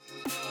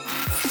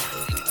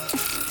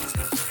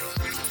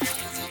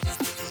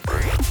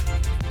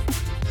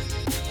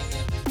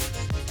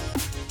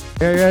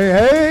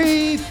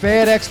Hey,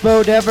 Fan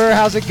Expo Denver,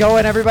 how's it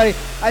going, everybody?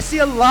 I see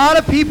a lot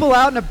of people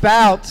out and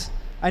about.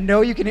 I know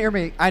you can hear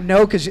me. I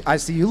know because I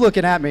see you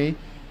looking at me.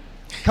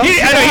 I know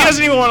he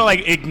doesn't even want to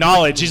like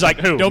acknowledge. He's like,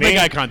 "Who? Don't me?" make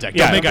eye contact.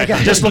 Yeah, Don't make eye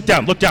contact. Just look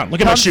down. Look down. Look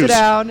at my Come shoes. sit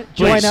down.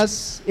 Join Please.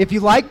 us. If you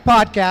like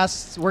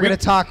podcasts, we're going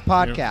to talk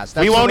podcasts.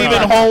 We That's won't what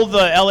even we're hold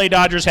the LA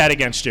Dodgers hat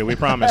against you. We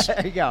promise.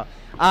 There you go.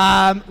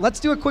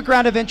 Let's do a quick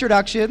round of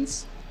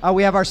introductions.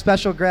 We have our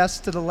special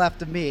guest to the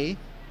left of me.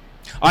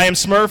 I am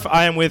Smurf.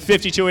 I am with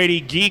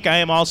 5280 Geek. I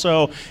am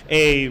also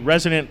a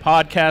resident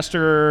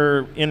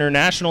podcaster,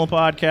 international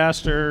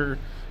podcaster,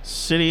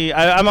 city.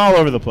 I'm all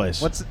over the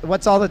place.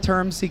 What's all the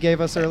terms he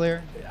gave us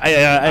earlier?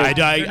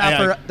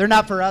 They're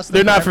not for us.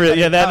 They're not for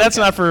everybody. that's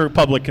Okay. not for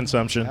public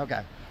consumption.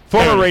 Okay.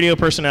 Former radio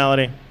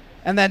personality.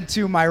 And then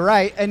to my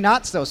right, a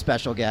not so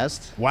special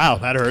guest. Wow,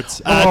 that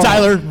hurts. Oh.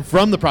 Tyler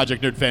from the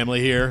Project Nerd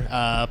family here,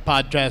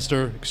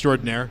 podcaster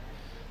extraordinaire,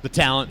 the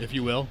talent, if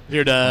you will.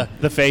 Here to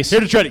The face. Here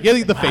to try to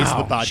get the face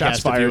Wow, of the podcast, shots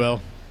if fired. you will.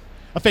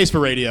 A face for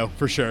radio,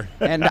 for sure.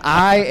 And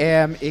I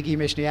am Iggy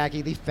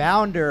Mishniaki, the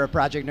founder of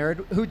Project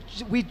Nerd, who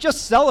we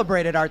just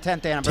celebrated our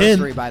 10th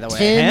anniversary, by the way.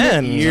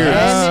 10 years.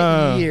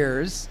 10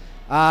 years,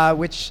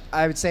 which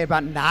I would say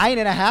about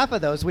 9.5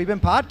 of those we've been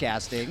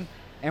podcasting.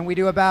 And we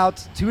do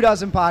about 24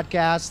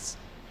 podcasts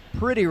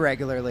pretty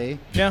regularly.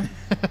 Yeah.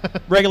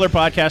 Regular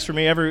podcast for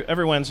me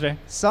every Wednesday.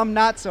 Some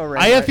not so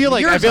regular. I feel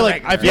like Yours are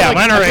regular. Yeah,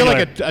 mine are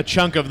regular. a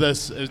chunk of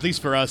this, at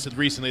least for us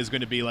recently, is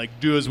going to be like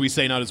do as we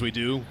say, not as we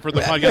do for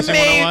the podcasting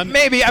 101.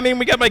 Maybe. I mean,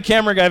 we got my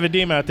camera guy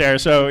Vadim out there,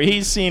 so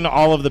he's seen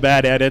all of the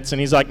bad edits, and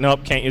he's like,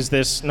 "Nope, can't use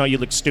this. No, you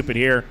look stupid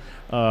here."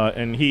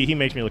 And he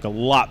makes me look a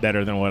lot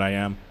better than what I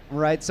am.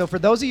 Right. So for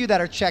those of you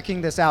that are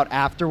checking this out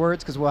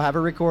afterwards, because we'll have a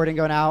recording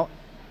going out,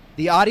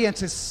 the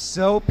audience is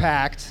so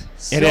packed.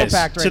 It is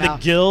packed right to now.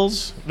 the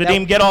gills.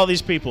 Vadim, get all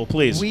these people,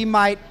 please. We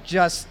might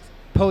just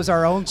pose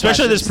our own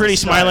Especially this questions pretty to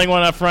start. smiling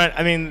one up front.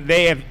 I mean,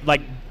 they have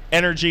like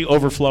energy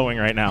overflowing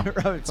right now.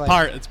 It's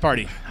like- It's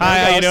party. Hi,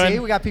 how you doing? See,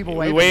 we got people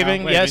waving.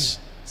 Waving, now. yes.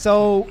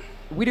 So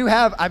we do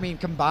have,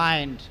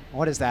 combined,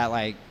 what is that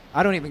like?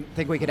 I don't even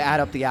think we could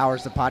add up the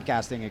hours of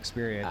podcasting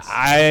experience.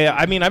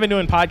 I mean, I've been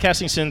doing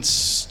podcasting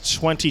since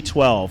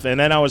 2012, and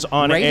then I was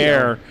on Radio.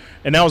 air,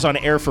 and I was on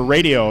air for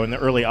radio in the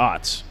early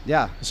aughts.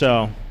 Yeah.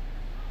 So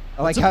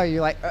I like how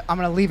you like, I'm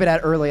going to leave it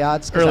at early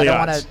odds because early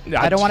I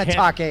aughts. don't want to can't-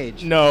 talk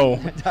age. No.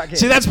 Talk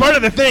See, age. that's part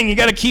of the thing. You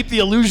got to keep the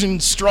illusion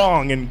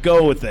strong and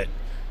go with it.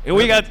 And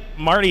we got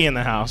Marty in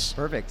the house.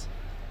 Perfect.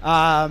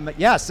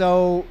 Yeah,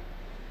 so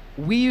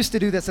we used to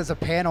do this as a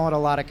panel at a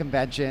lot of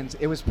conventions.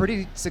 It was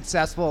pretty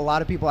successful. A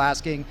lot of people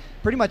asking.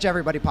 Pretty much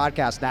everybody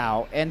podcasts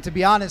now. And to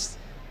be honest,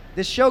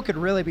 this show could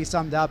really be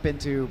summed up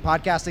into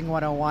podcasting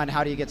 101.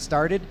 How do you get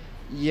started?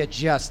 You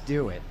just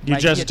do it. You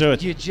just do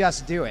it. You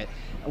just do it.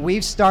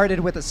 We've started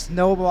with a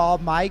snowball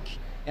mic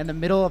in the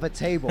middle of a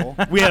table.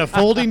 We had a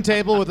folding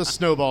table with a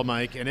snowball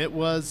mic, and it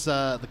was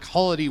the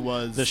quality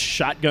was The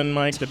shotgun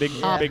mic, the big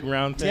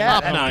round thing. Yeah,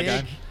 Top that notch.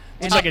 big.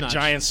 It's like a Top-notch.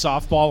 giant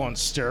softball on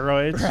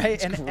steroids. Right,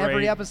 It's and great.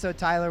 every episode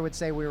Tyler would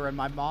say we were in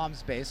my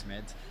mom's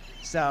basement.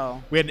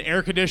 So We had an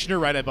air conditioner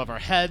right above our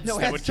heads No, we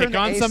that had would to turn kick the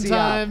on AC up.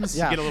 sometimes.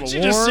 Yeah. Get a little She's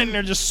warm. just sitting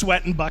there just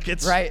sweating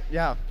buckets. right,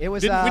 yeah, it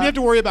was. We didn't have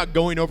to worry about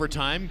going over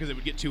time because it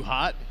would get too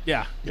hot.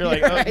 Yeah. You're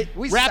like, right.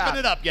 We wrapping stopped.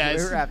 it up,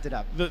 guys. We wrapped it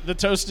up. the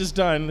toast is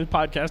done. The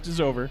podcast is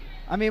over.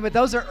 I mean, but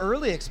those are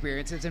early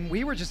experiences, and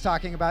we were just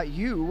talking about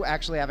you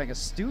actually having a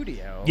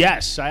studio.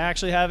 Yes, I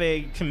actually have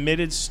a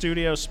committed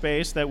studio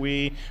space that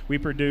we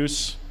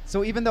produce.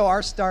 So even though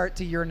our start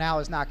to your now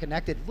is not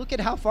connected, look at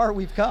how far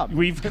we've come.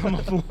 We've come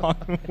a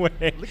long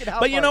way. Look at how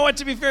But you far- know what?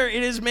 To be fair,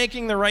 it is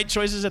making the right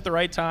choices at the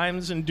right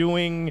times and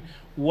doing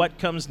what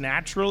comes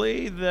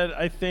naturally that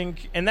I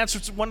think, and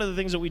that's one of the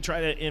things that we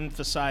try to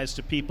emphasize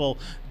to people.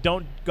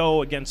 Don't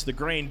go against the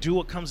grain. Do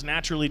what comes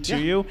naturally to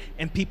Yeah. you,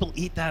 and people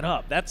eat that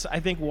up. That's, I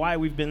think, why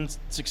we've been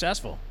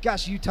successful.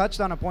 Gosh, you touched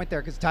on a point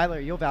there, because Tyler,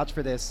 you'll vouch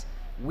for this.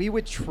 We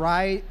would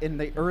try, in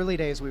the early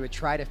days, we would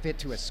try to fit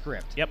to a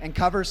script Yep. and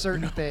cover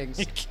certain things.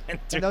 You can't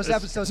do And those this.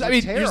 episodes So, were I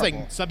mean, terrible. here's the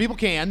thing. Some people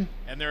can,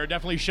 and there are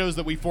definitely shows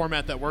that we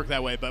format that work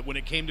that way. But when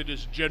it came to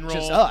just general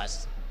Just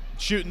us.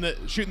 shooting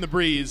the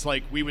breeze,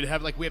 like we would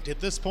have, like we have to hit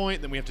this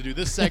point, then we have to do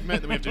this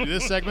segment, then we have to do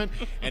this segment,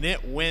 and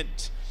it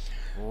went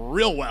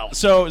real well.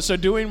 So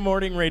doing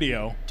morning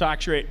radio, talk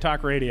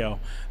radio,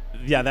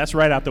 yeah, that's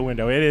right out the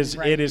window. It is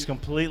Right. it is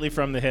completely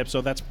from the hip.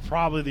 So that's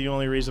probably the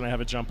only reason I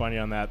have a jump on you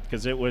on that,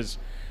 because it was.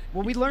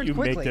 Well, we learned You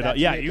quickly. make it that up.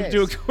 to Yeah, be the you case.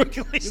 do it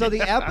quickly. So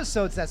the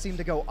episodes that seemed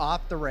to go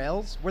off the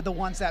rails were the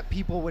ones that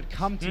people would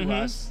come to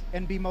Mhm. us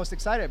and be most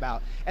excited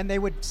about. And they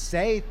would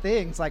say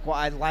things like, well,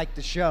 I like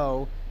the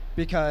show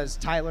because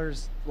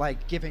Tyler's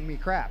like giving me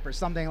crap or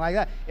something like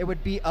that. It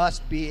would be us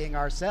being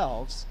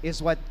ourselves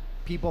is what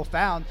people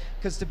found.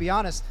 Because to be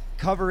honest,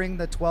 covering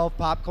the 12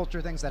 pop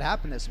culture things that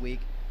happened this week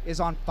is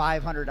on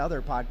 500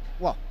 other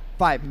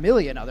 5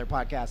 million other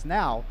podcasts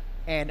now.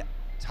 And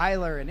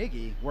Tyler and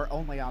Iggy were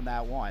only on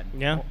that one.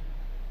 Yeah.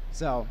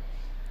 So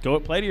Go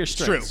play to your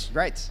True. strengths.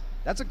 right.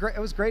 It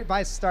was great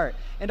advice to start.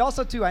 And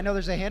also too, I know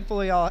there's a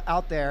handful of y'all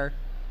out there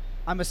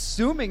I'm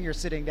assuming you're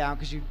sitting down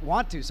because you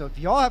want to. So if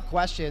y'all have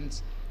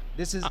questions,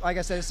 this is, like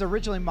I said, it's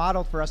originally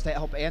modeled for us to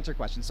help answer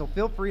questions. So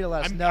feel free to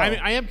let us know.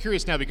 I am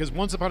curious now because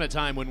once upon a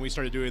time when we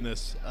started doing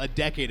this a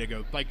decade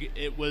ago, like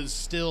it was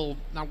still,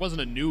 now it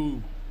wasn't a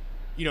new,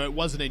 it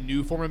wasn't a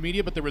new form of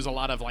media, but there was a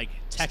lot of like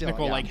technical,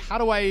 Still, yeah. like how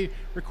do I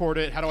record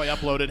it? How do I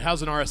upload it?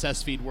 How's an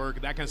RSS feed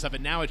work? That kind of stuff.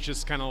 And now it's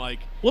just kind of like,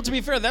 Well, to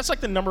be fair, that's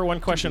like the number one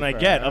question I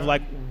get of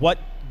like, what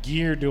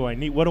gear do I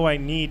need? What do I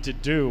need to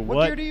do?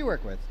 What gear do you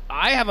work with?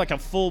 I have like a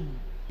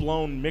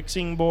full-blown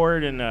mixing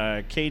board and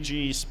a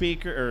KG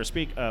speaker or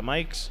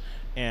mics,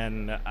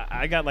 and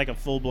I got like a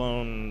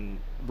full-blown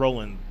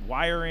Roland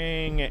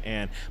wiring,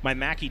 and my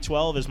Mackie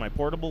 12 is my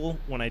portable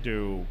when I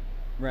do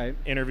Right.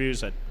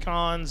 interviews at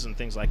cons and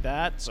things like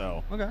that.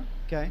 So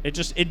Okay. it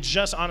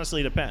just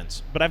honestly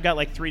depends. But I've got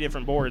like 3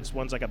 different boards.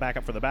 One's like a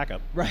backup for the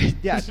backup. Right.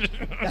 Yeah.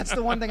 That's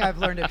the one thing I've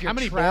learned. If you're how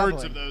many traveling,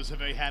 boards of those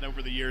have I had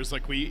over the years?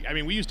 Like we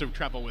used to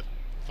travel with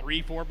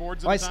 3-4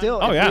 boards at Well, a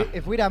time. Oh, yeah.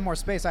 If we'd have more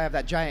space, I have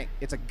that giant.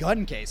 It's a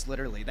gun case,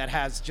 literally, that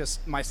has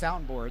just my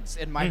soundboards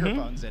and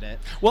microphones in it.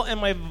 Well, and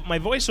my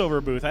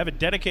voiceover booth, I have a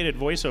dedicated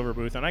voiceover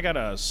booth, and I got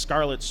a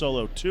Scarlett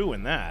Solo 2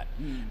 in that.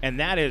 And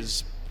that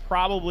is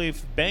probably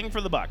bang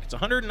for the buck. It's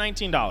 $119,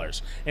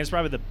 and it's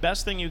probably the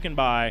best thing you can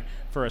buy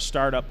for a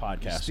startup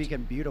podcast.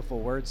 Speaking beautiful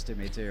words to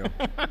me too.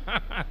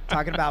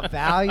 Talking about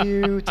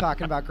value,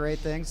 talking about great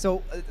things.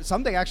 So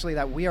something actually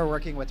that we are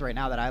working with right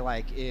now that I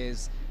like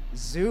is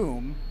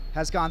Zoom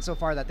has gone so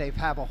far that they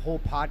have a whole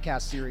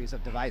podcast series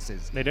of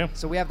devices. They do.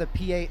 So we have the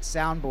P8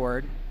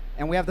 soundboard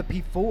and we have the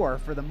P4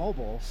 for the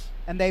mobile.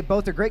 And they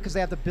both are great because they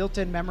have the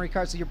built-in memory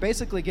card. So you're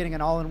basically getting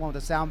an all-in-one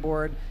with a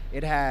soundboard.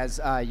 It has,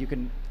 you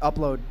can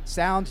upload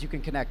sounds, you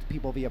can connect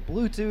people via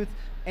Bluetooth.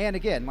 And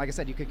again, like I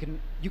said, you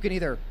can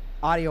either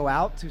audio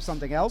out to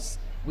something else,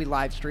 we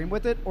live stream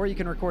with it, or you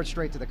can record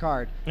straight to the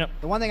card. Yep.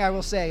 The one thing I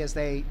will say is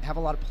they have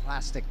a lot of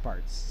plastic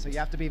parts. So you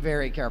have to be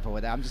very careful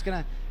with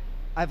that.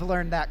 I've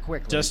learned that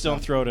quickly. Just don't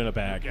throw it in a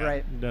bag.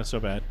 Right. Not so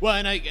bad. Well,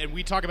 and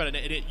we talk about it,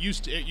 and it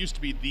used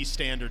to be the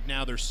standard.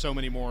 Now there's so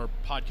many more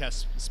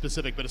podcast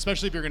specific, but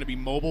especially if you're going to be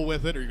mobile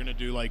with it or you're going to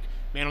do like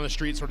man on the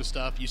street sort of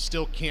stuff, you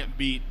still can't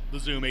beat the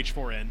Zoom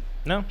H4n.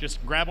 No.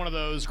 Just grab one of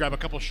those, grab a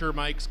couple Shure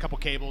mics, couple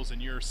cables, and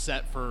you're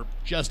set for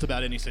just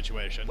about any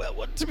situation.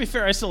 Well, to be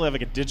fair, I still have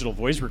like a digital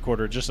voice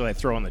recorder just that I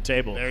throw on the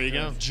table. There you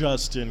go.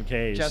 Just in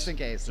case. Just in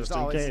case. Just There's in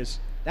always- case.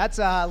 That's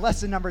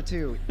lesson number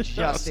 2,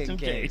 just in in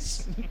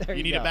case. There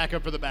You need go. a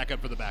backup for the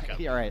backup for the backup.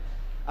 Yeah, right.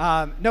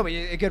 No, but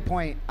a good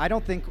point. I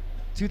don't think,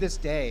 to this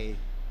day,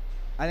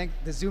 I think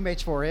the Zoom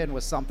H4n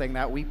was something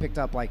that we picked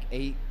up like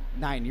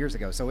 8-9 years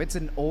ago. So it's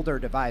an older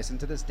device, and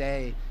to this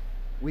day,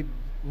 we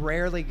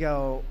definitely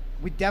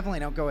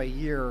don't go a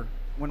year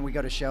when we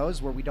go to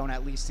shows where we don't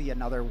at least see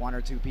another 1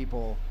 or 2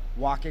 people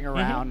walking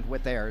around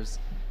with theirs.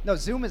 No,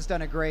 Zoom has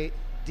done a great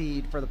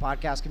deed for the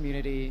podcast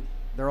community.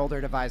 Their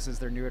older devices,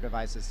 their newer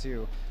devices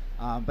too.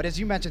 But as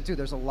you mentioned too,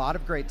 there's a lot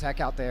of great tech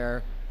out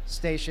there,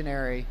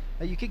 stationary,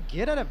 that you could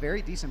get at a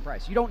very decent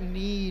price. You don't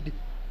need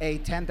a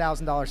 $10,000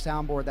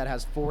 soundboard that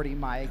has 40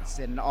 mics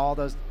and all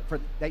those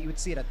that you would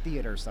see at a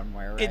theater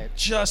somewhere, right? It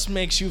just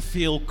makes you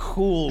feel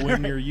cool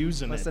when you're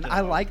using Listen, it.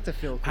 I like to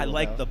feel cool. I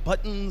like though. the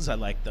buttons. I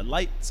like the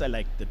lights. I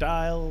like the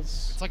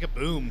dials. It's like a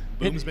boom.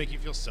 Booms make you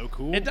feel so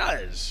cool. It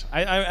does.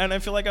 I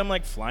feel like I'm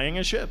like flying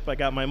a ship. I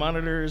got my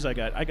monitors. I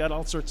got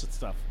all sorts of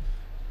stuff.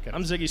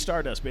 I'm Ziggy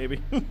Stardust,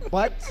 baby.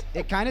 But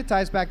it kind of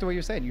ties back to what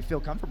you're saying. You feel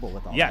comfortable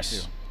with all Yes,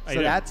 that too. I So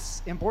do.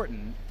 that's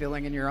important,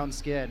 feeling in your own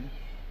skin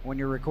when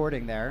you're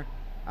recording there.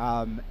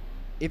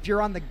 If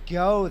you're on the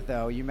go,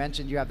 though, you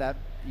mentioned you have that.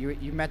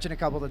 You mentioned a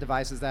couple of the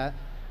devices that.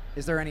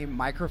 Is there any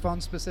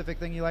microphone-specific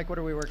thing you like? What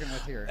are we working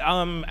with here?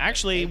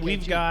 Actually, AKG.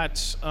 we've got.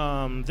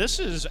 This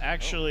is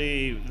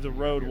actually the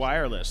Rode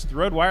Wireless. The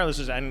Rode Wireless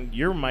is, and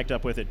you're mic'd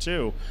up with it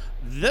too.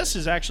 This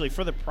is actually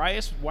for the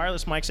price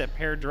wireless mics that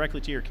pair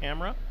directly to your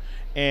camera,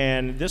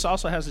 and this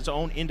also has its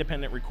own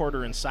independent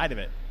recorder inside of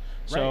it.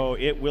 So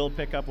it will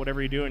pick up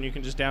whatever you do, and you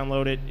can just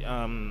download it.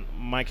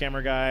 My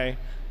camera guy,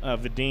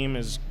 Vadim,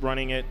 is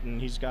running it, and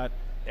he's got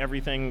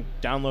everything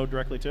download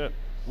directly to it.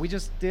 I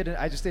just did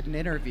an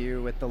interview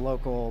with the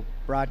local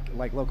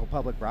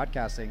public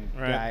broadcasting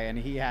guy, and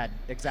he had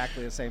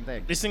exactly the same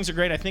thing. These things are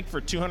great. I think for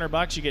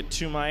 $200 you get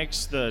 2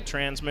 mics, the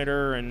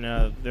transmitter, and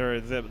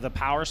the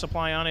power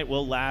supply on it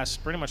will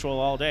last pretty much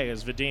all day,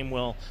 as Vadim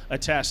will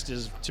attest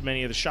to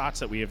many of the shots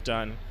that we have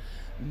done.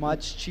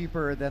 Much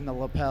cheaper than the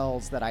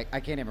lapels that I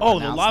can't even. Oh, the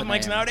pronounce lav the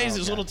mics name. nowadays, Oh,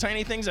 those God. little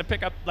tiny things that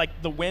pick up like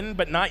the wind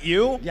but not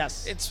you.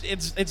 Yes. It's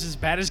as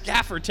bad as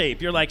gaffer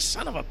tape. You're like,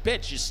 son of a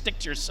bitch, you stick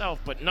to yourself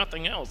but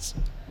nothing else.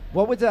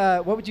 What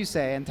would you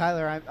say? And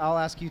Tyler, I'll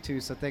ask you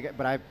too.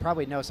 But I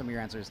probably know some of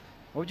your answers.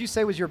 What would you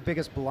say was your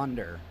biggest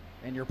blunder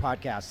in your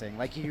podcasting?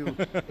 Like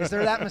is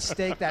there that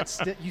mistake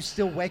that you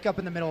still wake up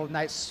in the middle of the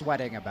night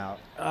sweating about?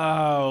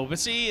 Oh, but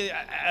see,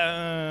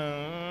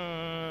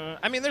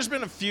 I mean, there's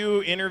been a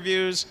few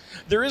interviews.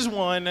 There is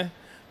one.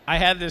 I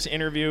had this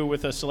interview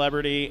with a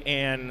celebrity,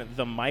 and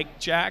the mic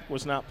jack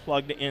was not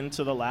plugged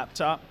into the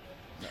laptop.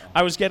 No.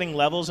 I was getting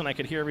levels, and I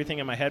could hear everything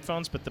in my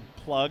headphones, but the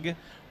plug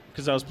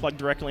because I was plugged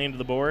directly into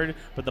the board,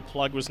 but the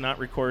plug was not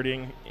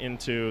recording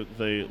into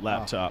the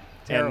laptop.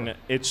 terrible. And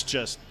it's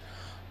just,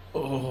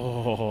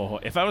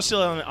 if I was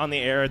still on the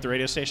air at the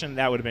radio station,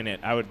 that would have been it.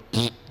 I would,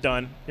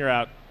 done, you're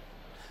out.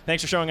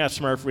 Thanks for showing up,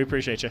 Smurf. We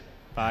appreciate you.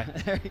 Bye.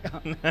 There you go.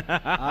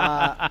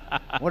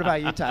 What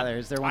about you, Tyler?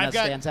 Is there one I've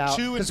that stands got out?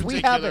 two in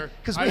we particular. have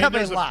because we have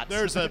a lot.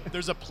 There's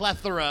a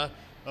plethora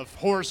of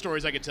horror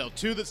stories I could tell.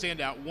 Two that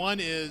stand out. One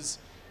is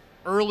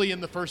early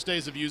in the first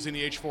days of using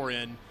the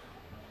H4n.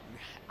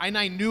 And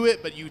I knew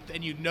it, but you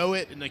know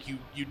it, and like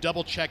you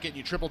double check it, and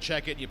you triple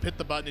check it, and you hit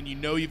the button, and you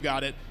know you've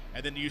got it,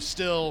 and then you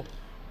still,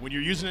 when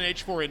you're using an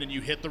H4n and you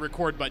hit the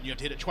record button, you have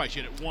to hit it twice.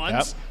 You hit it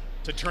once. Yep.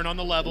 To turn on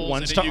the levels,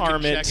 Once and then to you can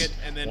arm check it, it,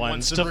 and then once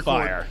once to to record.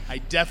 fire. I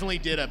definitely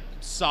did a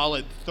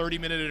solid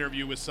 30-minute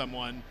interview with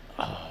someone,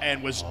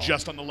 and was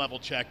just on the level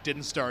check,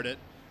 didn't start it.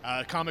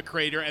 Comic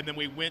Creator, and then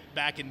we went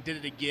back and did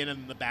it again,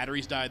 and the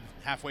batteries died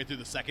halfway through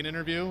the second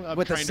interview. Of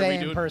with the trying to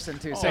redo same it. person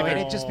too, so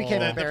it just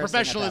became The embarrassing.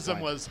 professionalism at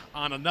that point. was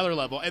on another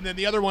level, and then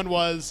the other one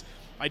was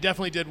I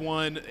definitely did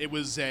one. It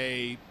was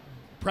a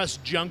press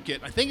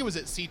junket. I think it was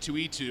at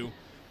C2E2.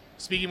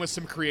 Speaking with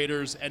some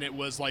creators, and it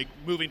was like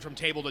moving from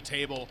table to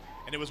table,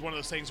 and it was one of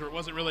those things where it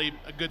wasn't really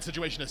a good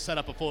situation to set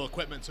up a full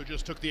equipment, so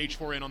just took the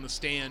H4n on the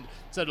stand,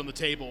 set it on the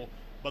table,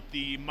 but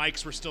the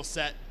mics were still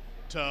set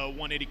to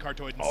 180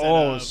 Cartoid instead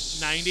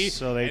of 90,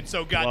 so they and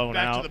so got blown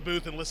back out. to the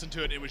booth and listened to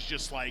it, and it was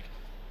just like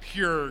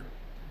pure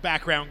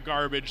background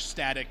garbage,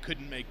 static,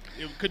 couldn't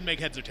make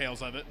heads or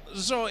tails of it.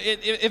 So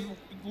if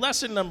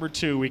lesson number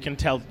 2 we can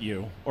tell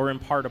you or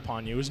impart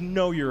upon you is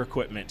know your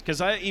equipment.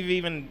 Because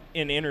even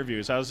in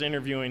interviews, I was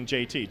interviewing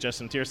JT,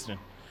 Justin Tiersten,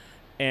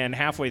 and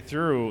halfway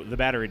through, the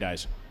battery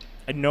dies.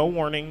 And no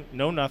warning,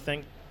 no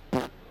nothing,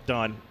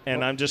 done.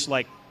 And I'm just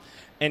like,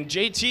 and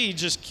JT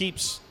just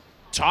keeps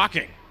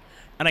talking.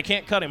 And I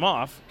can't cut him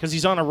off because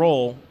he's on a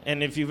roll.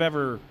 And if you've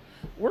ever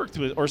worked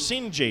with or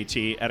seen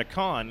JT at a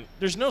con,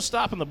 there's no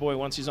stopping the boy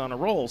once he's on a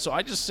roll. So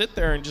I just sit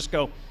there and just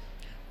go,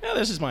 yeah,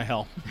 this is my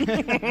hell.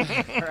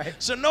 Right.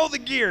 So know the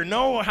gear,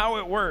 know how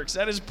it works.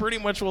 That is pretty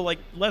much like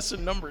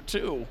lesson number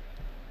 2.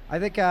 I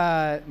think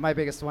my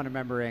biggest one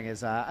remembering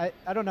is I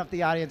don't know if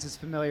the audience is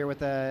familiar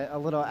with a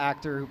little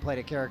actor who played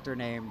a character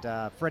named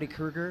Freddy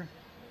Krueger.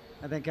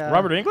 I think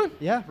Robert Englund?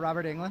 Yeah,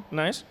 Robert Englund.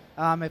 Nice.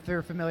 If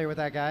you're familiar with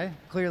that guy,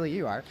 clearly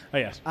you are. Oh,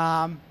 yes.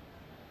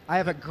 I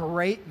have a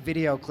great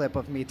video clip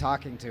of me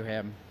talking to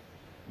him,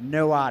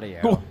 no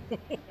audio.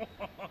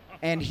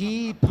 And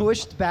he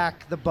pushed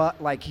back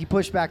he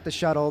pushed back the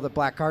shuttle, the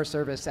black car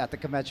service at the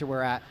convention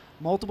we're at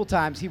multiple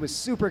times. He was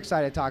super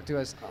excited to talk to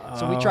us.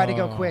 So we tried to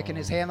go quick, and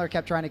his handler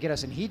kept trying to get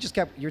us, and he just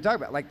kept, you're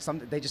talking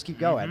about, they just keep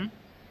going.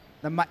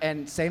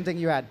 And same thing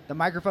you had. The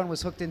microphone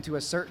was hooked into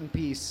a certain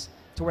piece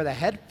to where the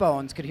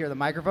headphones could hear the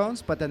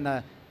microphones, but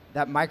then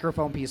that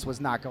microphone piece was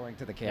not going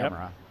to the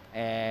camera.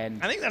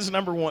 And I think that's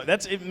number 1.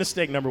 That's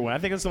mistake number 1. I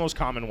think that's the most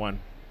common one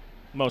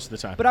most of the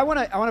time. But I want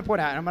to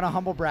point out, and I'm going to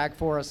humble brag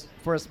for us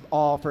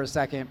all for a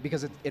second,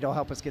 because it'll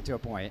help us get to a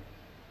point.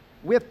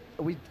 We've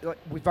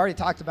already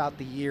talked about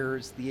the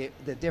years, the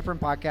different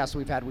podcasts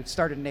we've had. We've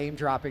started name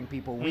dropping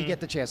people we get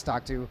the chance to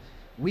talk to.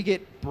 We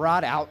get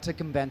brought out to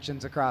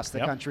conventions across the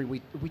country.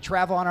 We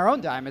travel on our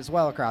own dime as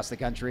well across the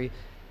country,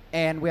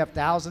 and we have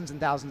thousands and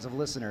thousands of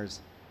listeners.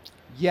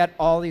 Yet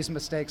all these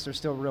mistakes are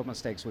still real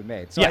mistakes we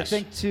made. So I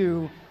think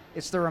too,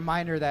 it's the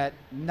reminder that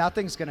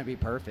nothing's going to be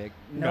perfect.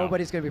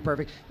 Nobody's going to be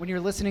perfect. When you're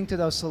listening to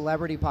those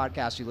celebrity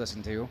podcasts you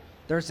listen to,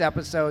 there's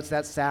episodes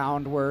that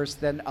sound worse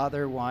than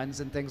other ones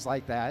and things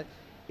like that.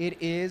 It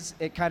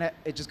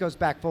just goes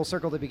back full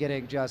circle to the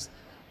beginning. Just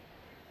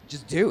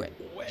do it.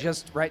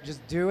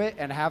 Just do it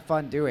and have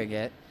fun doing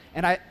it.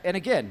 And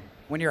again,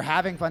 when you're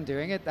having fun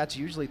doing it, that's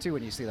usually too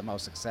when you see the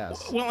most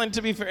success. Well, and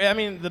to be fair, I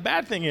mean, the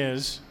bad thing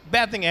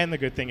and the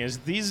good thing is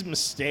these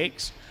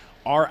mistakes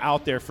are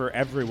out there for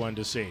everyone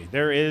to see.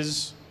 There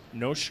is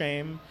no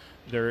shame.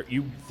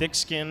 You thick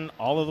skin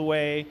all of the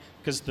way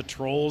because the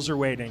trolls are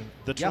waiting.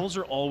 The trolls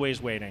are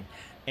always waiting.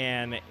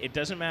 And it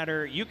doesn't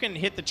matter. You can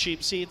hit the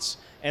cheap seats,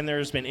 and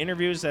there's been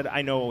interviews that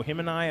I know him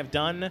and I have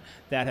done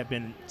that have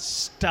been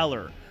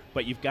stellar.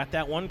 But you've got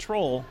that one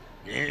troll.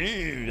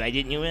 Why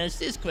didn't you ask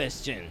this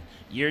question?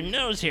 Your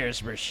nose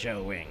hairs were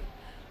showing.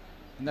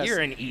 You're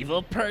an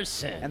evil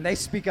person. And they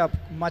speak up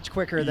much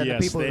quicker than the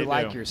people who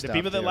like your stuff. The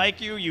people that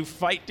like you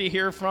fight to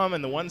hear from,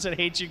 and the ones that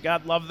hate you,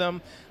 God love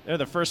them, they're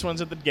the first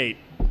ones at the gate.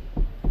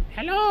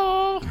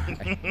 Hello.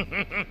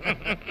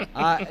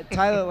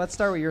 Tyler, let's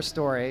start with your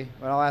story,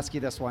 but I'll ask you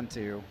this one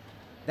too.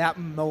 That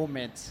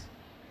moment,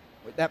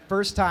 that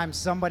first time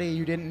somebody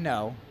you didn't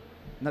know,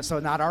 so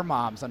not our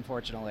moms,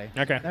 unfortunately.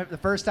 Okay. The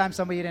first time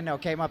somebody you didn't know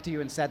came up to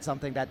you and said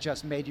something that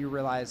just made you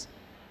realize,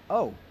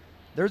 oh,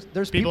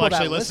 there's people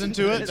actually that listen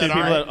to it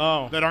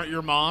that aren't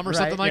your mom or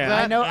something like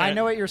that. I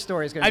know what your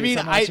story is going to be.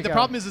 I mean, the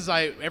problem is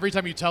every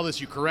time you tell this,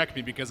 you correct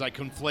me because I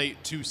conflate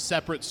two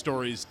separate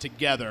stories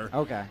together.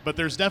 Okay. But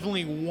there's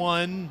definitely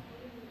one,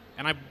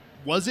 and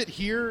was it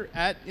here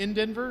in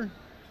Denver?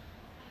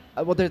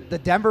 Well, the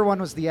Denver one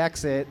was the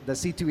exit. The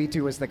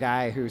C2E2 was the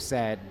guy who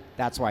said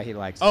that's why he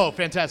likes it. Oh,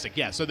 fantastic.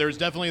 Yeah, so there's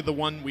definitely the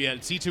one we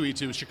had,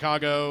 C2E2,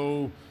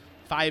 Chicago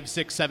 5,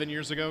 6, 7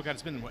 years ago. God,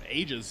 it's been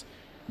ages.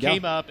 Yeah.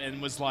 Came up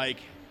and was like,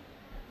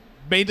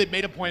 made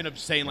a point of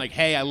saying, like,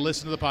 hey, I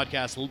listened to the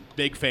podcast,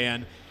 big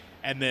fan,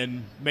 and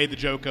then made the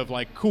joke of,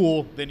 like,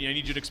 cool, then I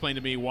need you to explain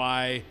to me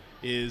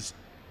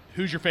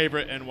who's your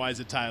favorite and why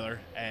is it Tyler,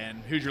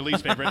 and who's your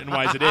least favorite and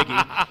why is it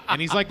Iggy? And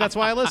he's like, that's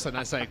why I listen. I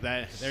was like,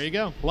 there you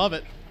go. Love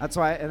it. That's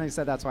why, and he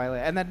said that's why.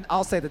 And then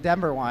I'll say the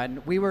Denver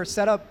one. We were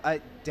set up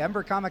at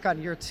Denver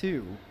Comic-Con year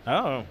 2.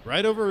 Oh.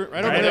 Right over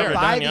Right there. over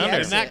By down the yonder.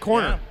 exit. In that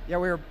corner. Yeah,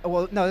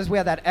 we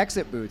had that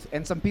exit booth,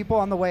 and some people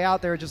on the way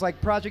out, they were just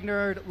like, Project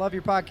Nerd, love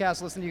your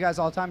podcast, listen to you guys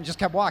all the time, and just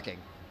kept walking.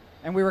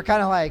 And we were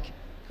kind of like,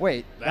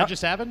 wait. That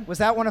just happened? Was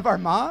that one of our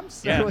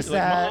moms? Yeah. Or was You're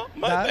like, that,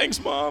 Mom? that- Thanks,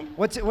 Mom.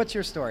 What's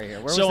your story here?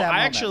 Where was So that I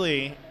moment?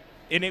 actually,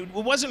 and it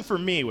wasn't for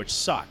me, which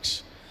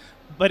sucks,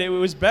 but it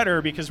was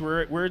better because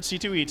we're at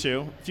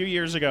C2E2 a few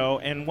years ago,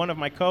 and one of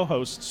my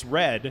co-hosts,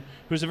 Red,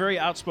 who's a very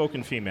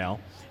outspoken female,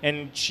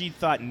 and she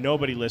thought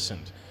nobody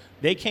listened.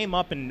 They came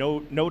up and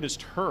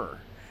noticed her,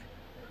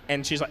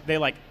 and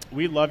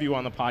we love you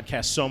on the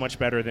podcast so much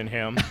better than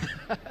him.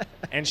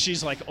 And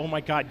she's like, oh my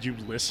God, you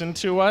listen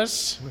to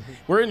us?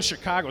 We're in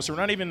Chicago, so we're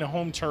not even the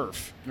home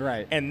turf.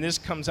 Right. And this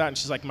comes out, and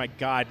she's like, my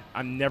God,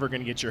 I'm never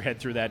going to get your head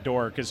through that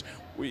door because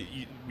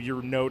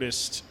you're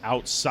noticed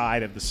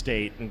outside of the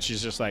state. And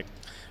she's just like,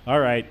 all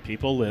right,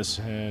 people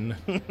listen.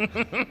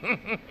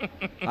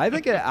 I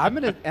think I'm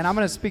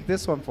gonna speak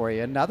this one for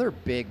you. Another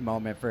big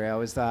moment for you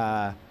was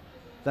the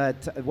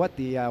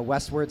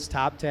Westward's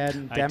Top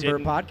 10 Denver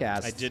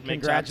podcast. I did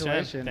make top 10.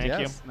 Congratulations! Thank you.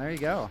 Yes, there you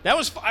go.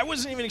 I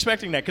wasn't even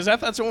expecting that because I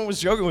thought someone was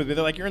joking with me.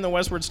 They're like, you're in the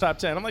Westward's Top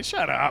 10. I'm like,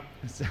 shut up.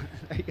 There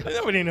you go.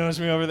 Nobody knows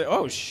me over there.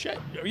 Oh shit,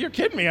 you're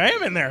kidding me. I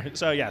am in there.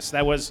 So yes,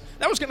 that was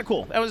kind of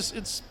cool.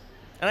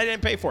 And I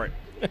didn't pay for it.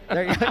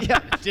 There you go. Yeah.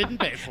 Didn't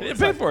pay for I it. didn't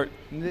pay for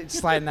it.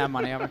 Sliding that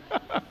money over.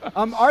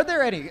 Are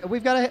there any?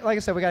 We've got like I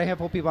said, we got a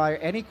handful of people out here.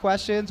 Any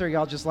questions? Or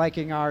y'all just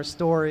liking our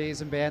stories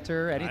and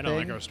banter? Anything? I don't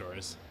like our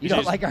stories. You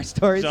don't like our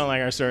stories? Don't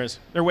like our stories.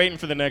 They're waiting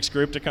for the next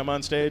group to come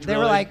on stage. They were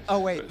really. like, oh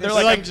wait, They're this-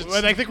 like, Like, I'm just-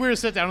 I think we were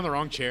sitting down in the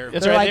wrong chair.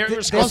 That's they're right. like, They were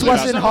this supposed to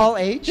was be in awesome. Hall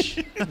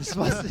H. This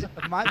was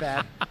my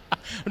bad.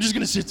 I'm just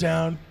gonna sit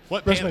down.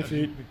 What Brush pan- my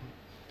feet.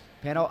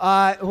 Panel.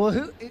 Well,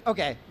 who?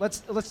 Okay,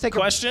 let's take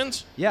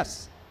Questions?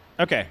 Yes.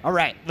 Okay. All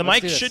right. The let's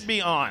mic do this. should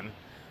be on,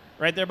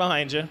 right there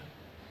behind you.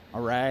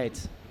 All right.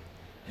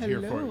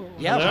 Here for it. Hello.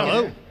 Yeah. Hello.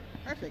 okay.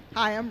 Perfect.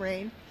 Hi, I'm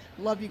Rain.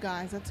 Love you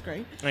guys. That's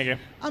great. Thank you.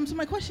 So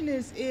my question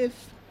is,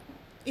 if,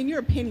 in your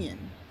opinion,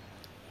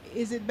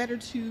 is it better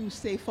to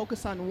say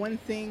focus on one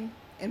thing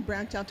and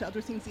branch out to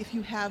other things if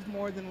you have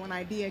more than one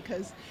idea?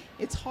 Because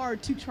it's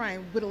hard to try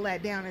and whittle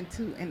that down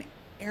into an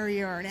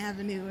area or an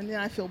avenue, and then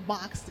I feel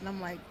boxed, and I'm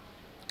like,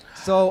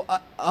 So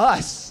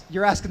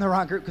you're asking the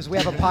wrong group because we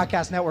have a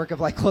podcast network of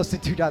like close to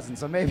 24.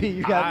 So maybe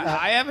you got.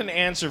 I have an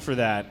answer for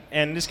that,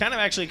 and this kind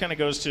of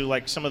goes to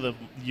like some of the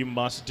you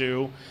must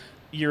do.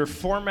 Your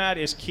format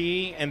is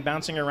key, and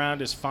bouncing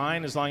around is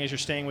fine as long as you're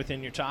staying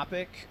within your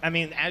topic. I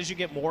mean, as you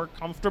get more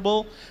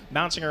comfortable,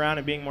 bouncing around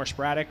and being more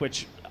sporadic,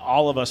 which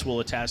all of us will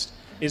attest,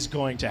 is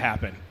going to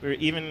happen.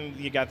 Even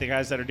you got the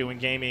guys that are doing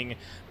gaming,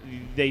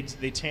 they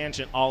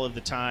tangent all of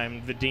the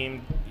time.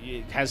 Vadim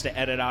has to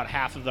edit out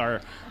half of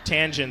our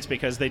tangents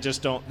because they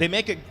just don't. They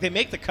make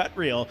the cut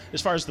reel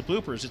as far as the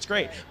bloopers. It's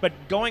great, but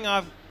going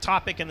off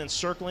topic and then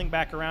circling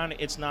back around,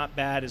 it's not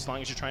bad as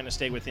long as you're trying to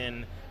stay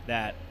within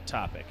that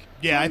topic.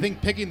 Yeah, I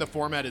think picking the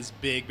format is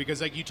big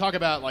because, like, you talk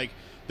about, like,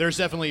 there's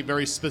definitely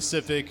very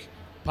specific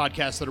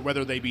podcasts that are,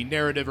 whether they be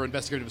narrative or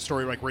investigative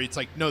story, like where it's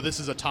like, no, this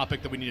is a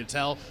topic that we need to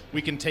tell.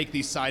 We can take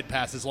these side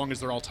paths as long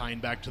as they're all tying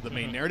back to the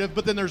main narrative.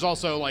 But then there's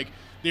also like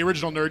the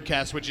original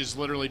Nerdcast, which is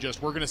literally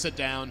just we're going to sit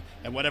down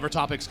and whatever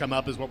topics come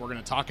up is what we're going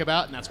to talk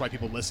about, and that's why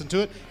people listen to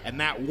it, and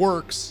that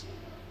works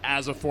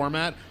as a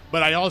format.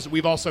 But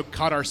we've also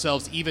caught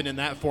ourselves even in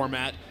that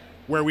format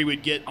where we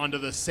would get onto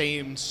the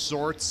same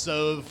sorts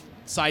of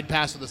side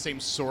paths or the same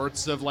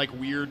sorts of like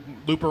weird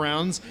loop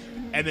arounds,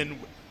 and then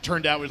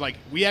turned out was like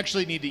we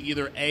actually need to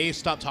either A,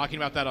 stop talking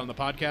about that on the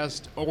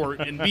podcast, or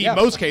in B, Yeah.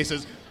 most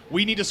cases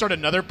we need to start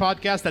another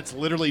podcast that's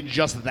literally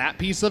just that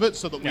piece of it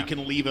so that we Yeah.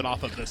 can leave it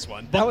off of this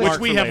one, That was- which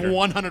Mark we for have later.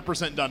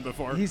 100% done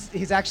before.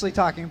 He's actually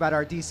talking about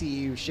our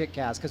DCEU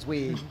shitcast because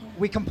we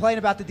complain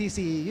about the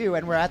DCEU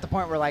and we're at the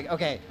point where like,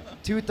 okay,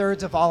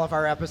 2/3 of all of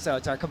our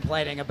episodes are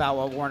complaining about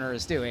what Warner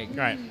is doing.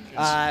 Right.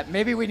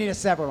 Maybe we need a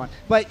separate one.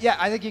 But yeah,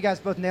 I think you guys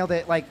both nailed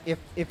it. Like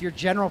if your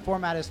general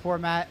format is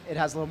format, it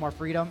has a little more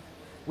freedom.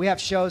 We have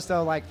shows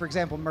though, like for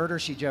example, Murder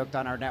She Joked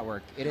on our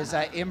network. It is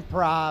an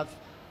improv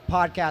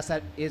podcast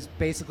that is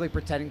basically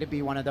pretending to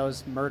be one of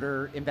those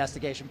murder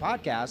investigation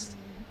podcasts.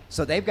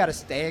 So they've got to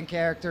stay in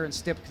character and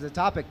stick to the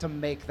topic to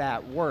make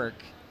that work.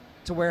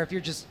 To where if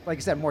you're just, like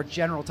I said, more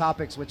general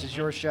topics, which is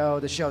your show,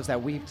 the shows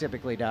that we've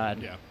typically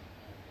done, Yeah.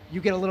 you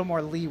get a little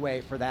more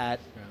leeway for that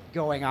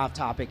going off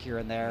topic here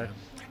and there.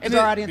 Because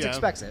then- our audience yeah.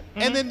 expects it.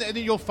 And then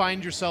you'll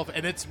find yourself,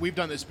 and we've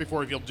done this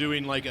before. If you're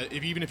doing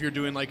even if you're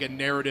doing like a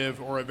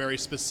narrative or a very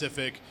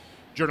specific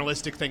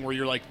journalistic thing where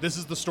you're like, this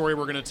is the story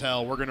we're going to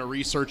tell. We're going to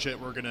research it.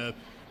 We're going to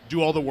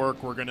do all the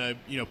work. We're going to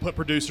put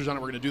producers on it.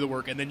 We're going to do the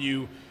work, and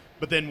then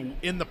But then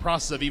in the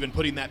process of even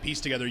putting that piece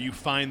together, you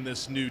find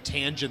this new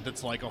tangent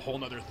that's like a whole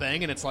nother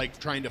thing, and it's like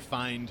trying to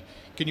find,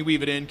 can you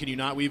weave it in? Can you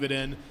not weave it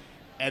in?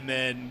 And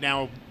then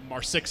now our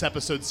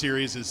 6-episode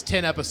series is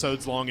 10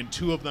 episodes long, and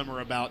 2 of them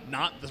are about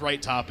not the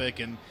right topic,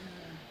 and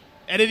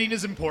editing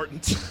is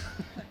important.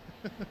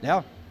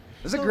 Yeah.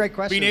 This is a great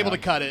question. Being able though.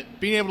 to cut it,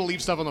 being able to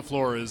leave stuff on the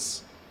floor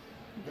is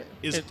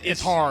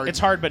it's hard. It's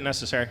hard but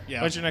necessary.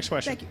 Yeah. What's your next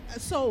question? Thank you.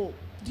 So,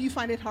 do you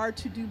find it hard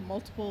to do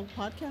multiple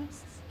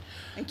podcasts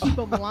and keep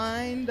them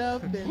lined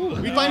up?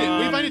 And We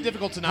find it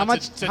difficult to not How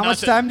much, to how not much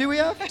to, time do we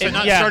have? to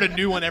not Yeah. start a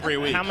new one every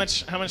week. How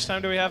much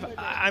time do we have?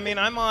 I mean,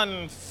 I'm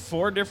on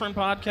 4 different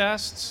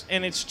podcasts,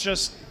 and it's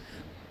just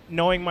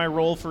knowing my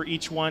role for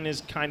each one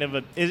is kind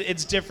of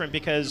it's different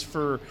because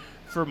for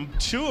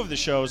 2 of the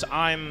shows,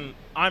 I'm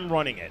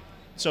running it.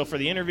 So for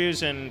the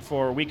interviews and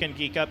for Weekend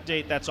Geek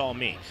Update, that's all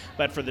me.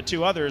 But for the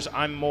 2 others,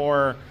 I'm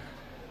more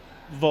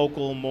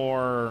vocal,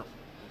 more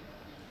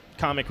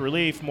comic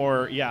relief,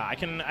 more I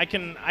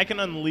can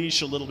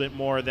unleash a little bit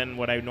more than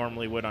what I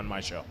normally would on my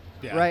show.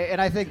 Yeah. Right,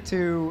 and I think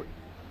too,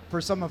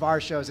 for some of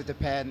our shows, it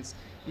depends.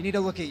 You need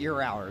to look at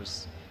your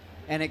hours,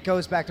 and it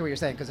goes back to what you're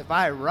saying. Because if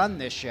I run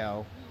this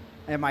show,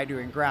 am I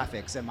doing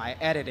graphics? Am I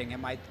editing?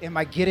 Am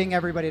I getting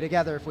everybody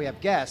together if we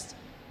have guests,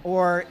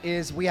 or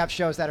is we have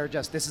shows that are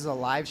just this is a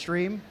live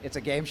stream. It's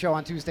a game show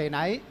on Tuesday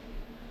night,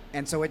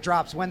 and so it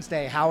drops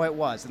Wednesday how it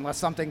was, unless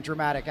something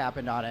dramatic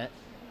happened on it.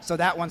 So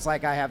that one's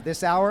like I have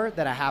this hour,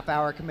 then a half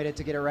hour committed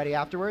to get it ready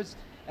afterwards.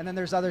 And then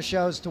there's other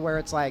shows to where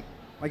it's like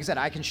I said,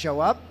 I can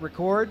show up,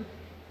 record,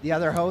 the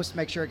other host,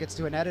 make sure it gets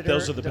to an editor.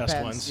 Those are the best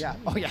Depends. ones. Yeah.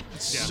 Oh yeah.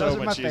 So Those are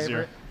my much easier.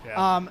 favorite.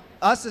 Yeah.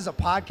 Us as a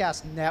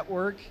podcast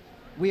network,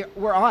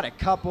 we're on a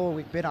couple.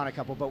 We've been on a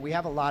couple, but we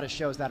have a lot of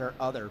shows that are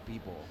other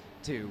people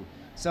too.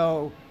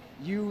 So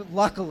you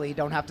luckily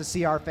don't have to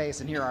see our face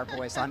and hear our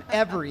voice on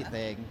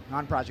everything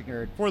on Project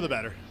Nerd. For the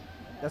better.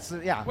 That's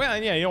yeah.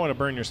 Well, yeah, you don't want to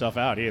burn yourself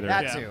out either.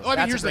 That Yeah. too. Oh, I mean,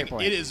 That's here's a the great thing.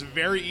 point. It is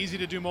very easy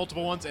to do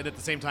multiple ones, and at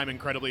the same time,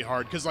 incredibly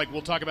hard. Because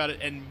we'll talk about it,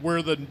 and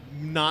we're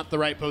not the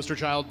right poster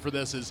child for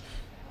this. Is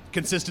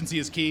consistency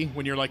is key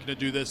when you're going to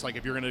do this. Like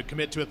if you're going to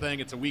commit to a thing,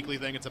 it's a weekly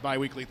thing, it's a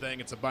bi-weekly thing,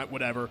 it's a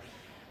whatever.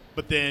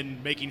 But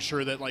then making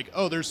sure that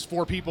there's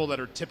 4 people that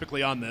are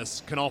typically on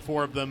this. Can all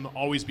 4 of them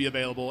always be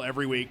available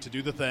every week to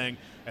do the thing?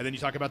 And then you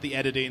talk about the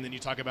editing, and then you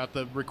talk about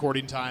the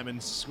recording time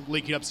and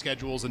linking up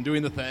schedules and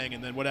doing the thing,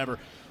 and then whatever.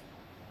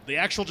 The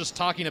actual just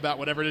talking about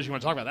whatever it is you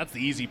want to talk about, that's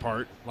the easy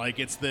part.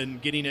 It's then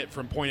getting it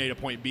from point A to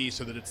point B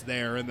so that it's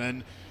there, and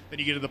then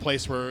you get to the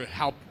place where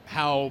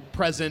how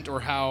present or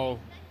how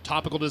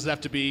topical does it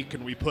have to be?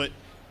 Can we put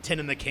 10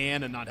 in the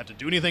can and not have to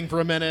do anything for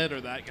a minute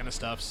or that kind of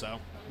stuff? So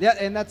Yeah,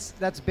 and that's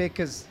big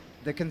because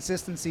the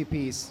consistency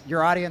piece,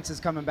 your audience is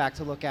coming back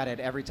to look at it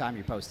every time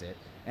you post it.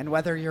 And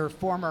whether you're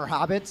former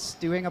hobbits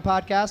doing a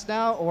podcast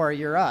now or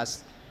you're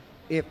us,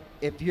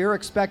 if you're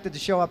expected to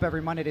show up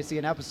every Monday to see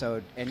an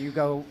episode and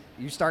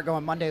you start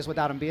going Mondays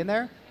without them being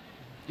there,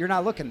 you're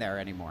not looking there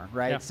anymore,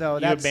 right? Yeah, So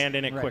you that's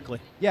abandon it right. quickly.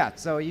 Yeah,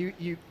 so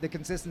the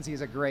consistency is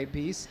a great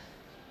piece,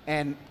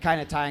 and kind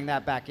of tying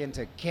that back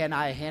into can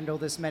I handle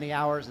this many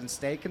hours and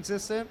stay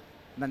consistent?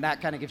 And then that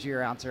kind of gives you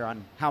your answer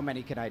on how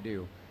many can I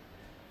do.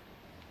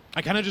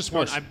 I kind of just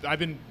want. I've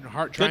been trying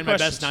my questions.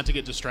 best not to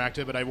get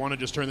distracted, but I want to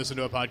just turn this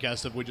into a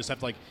podcast of we just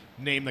have to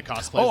name the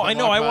cosplays. Oh, that I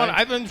know. walk by.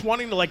 I've been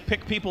wanting to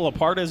pick people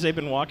apart as they've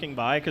been walking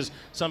by because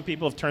some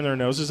people have turned their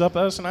noses up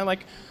at us, and I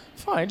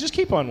fine, just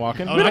keep on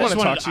walking. Oh, We I don't just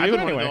want to talk to I've you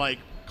been anyway. wanting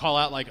to call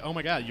out oh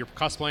my god, you're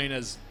cosplaying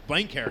as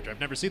blank character. I've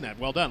never seen that.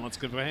 Well done. Let's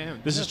give a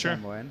hand. This is true.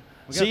 Fanboying.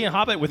 We See a got-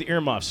 hobbit with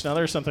earmuffs. Now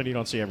there's something you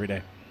don't see every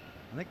day.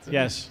 I think so.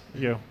 Yes,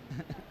 you.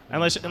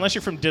 Unless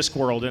you're from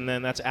Discworld, and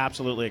then that's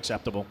absolutely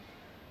acceptable.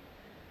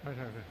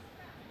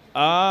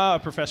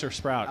 Professor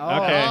Sprout.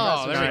 Oh, okay,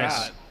 Oh, there we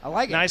nice. go. I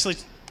like it. Nicely.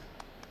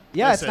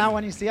 Yeah, Listen. it's not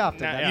one you see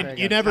often. Nah, That's yeah.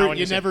 very You good. Now when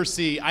you you see- never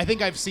see. I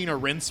think I've seen a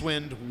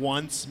Rincewind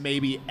once,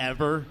 maybe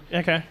ever.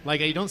 Okay.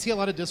 You don't see a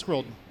lot of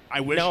Discworld. I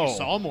wish No. you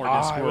saw more Oh,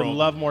 Discworld. I would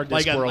love more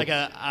Discworld.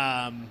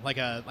 Like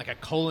a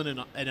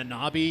Colin and a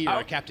Nobby or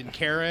a Captain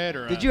Carrot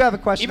or. Did you have a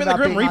question Even the about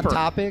Grim being Reaper. on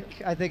topic?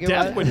 I think it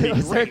Death was. would be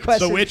Was there a great.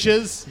 question? The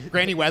Witches,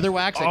 Granny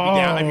Weatherwax? I'd be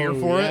down. I'm here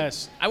for it.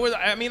 yes.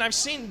 I've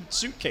seen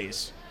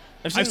Suitcase.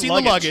 I've seen the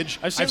luggage.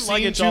 I've seen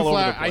luggage Two all over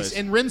the flower- place.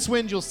 And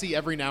Rincewind you'll see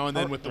every now and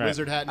then with the Right.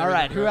 wizard hat. And All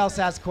right, everything. who else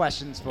has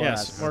questions for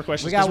Yes, us? more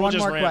questions, We 'cause got we'll one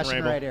just more rant and question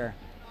rable. right here.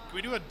 Can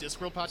we do a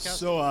Discworld podcast?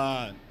 So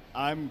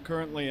I'm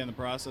currently in the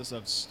process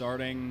of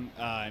starting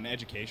an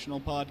educational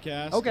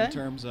podcast. Okay. In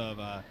terms of,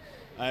 I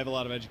have a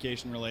lot of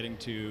education relating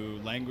to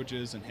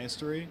languages and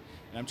history,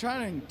 and I'm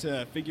trying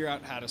to figure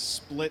out how to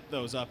split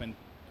those up and,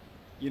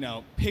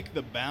 pick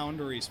the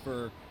boundaries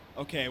for.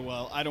 Okay,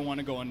 well, I don't want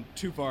to go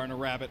too far in a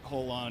rabbit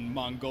hole on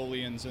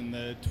Mongolians in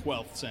the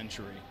 12th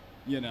century.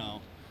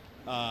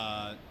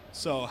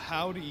 So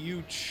how do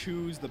you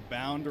choose the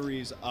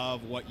boundaries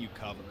of what you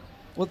cover?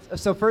 Well,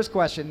 so first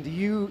question, do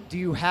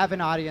you have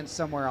an audience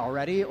somewhere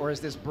already, or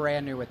is this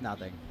brand new with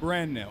nothing?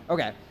 Brand new.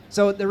 Okay.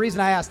 So the reason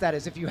I asked that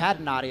is if you had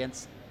an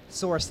audience,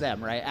 source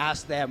them, right?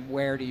 Ask them,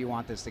 where do you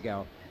want this to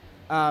go?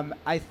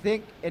 I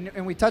think,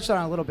 and we touched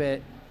on it a little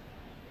bit,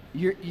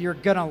 you're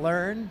going to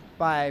learn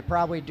by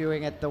probably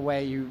doing it the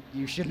way you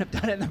shouldn't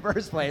have done it in the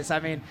first place. I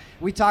mean,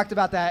 we talked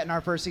about that in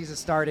our first season,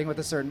 starting with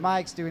the certain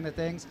mics, doing the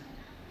things.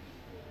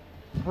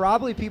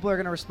 Probably people are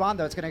going to respond,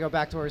 though. It's going to go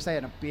back to what we were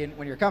saying, of being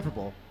when you're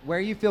comfortable.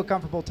 Where you feel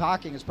comfortable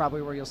talking is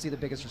probably where you'll see the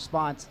biggest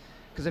response.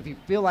 Because if you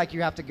feel like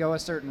you have to go a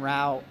certain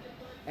route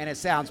and it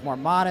sounds more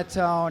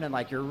monotone and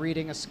like you're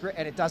reading a script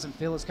and it doesn't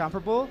feel as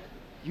comfortable,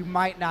 you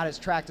might not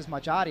attract as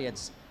much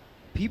audience.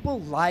 People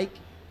like,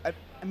 I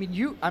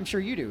mean, I'm sure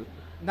you do,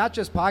 not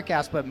just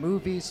podcasts, but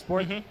movies,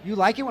 sport. Mm-hmm. You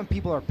like it when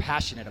people are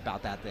passionate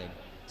about that thing.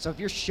 So if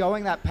you're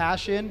showing that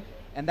passion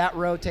and that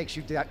road takes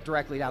you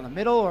directly down the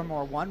middle or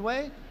more one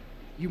way,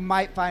 you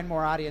might find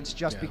more audience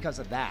just because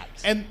of that.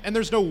 And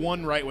there's no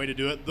one right way to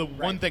do it. The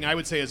one thing I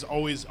would say is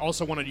always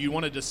also you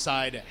want to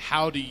decide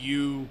how do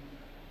you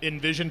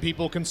envision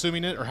people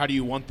consuming it, or how do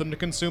you want them to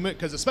consume it?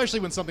 Because especially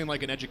when something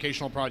like an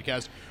educational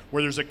podcast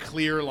where there's a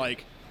clear,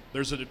 like,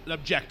 there's an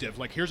objective.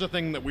 Like, here's a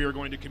thing that we are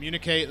going to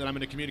communicate, that I'm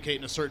going to communicate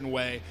in a certain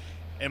way.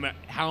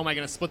 How am I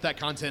going to split that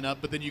content up?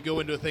 But then you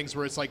go into things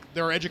where it's like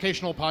there are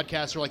educational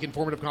podcasts or like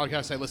informative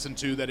podcasts I listen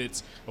to that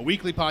it's a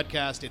weekly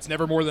podcast. It's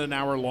never more than an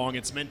hour long.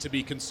 It's meant to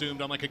be consumed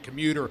on like a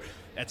commute, or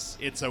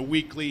it's a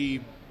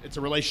weekly. It's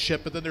a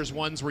relationship. But then there's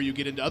ones where you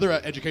get into other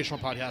educational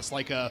podcasts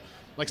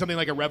like something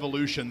like a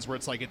Revolutions, where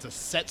it's like it's a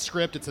set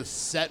script. It's a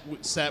set.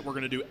 We're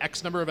going to do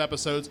X number of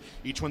episodes.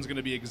 Each one's going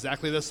to be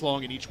exactly this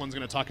long, and each one's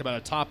going to talk about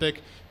a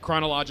topic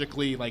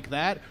chronologically like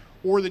that.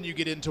 Or then you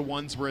get into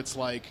ones where it's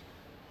like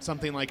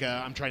something like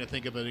I'm trying to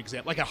think of an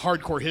example, like a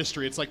hardcore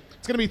history. It's like,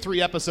 it's going to be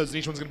 3 episodes and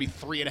each one's going to be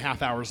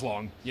 3.5 hours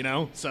long, you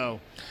know?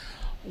 So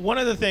one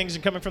of the things,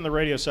 and coming from the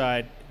radio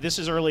side, this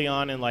is early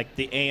on in like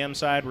the AM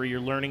side where you're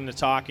learning to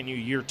talk and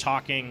you're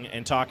talking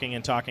and talking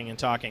and talking and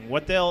talking.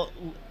 What they'll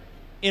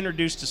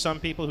introduce to some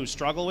people who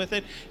struggle with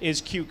it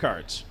is cue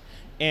cards.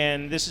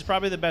 And this is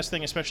probably the best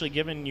thing, especially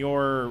given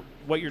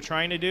what you're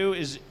trying to do,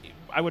 is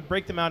I would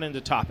break them out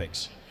into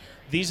topics.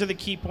 These are the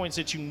key points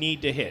that you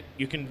need to hit.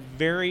 You can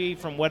vary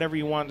from whatever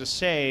you want to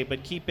say,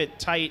 but keep it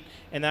tight,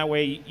 and that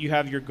way you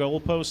have your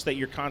goalposts that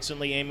you're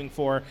constantly aiming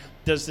for.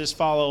 Does this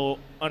follow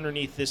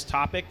underneath this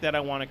topic that I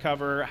want to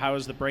cover? How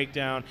is the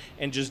breakdown?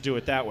 And just do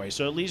it that way.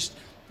 So at least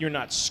you're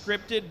not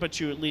scripted, but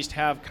you at least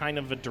have kind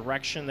of a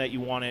direction that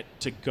you want it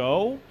to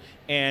go,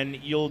 and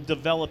you'll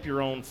develop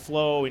your own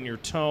flow and your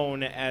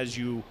tone as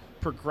you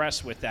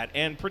progress with that,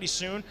 and pretty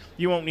soon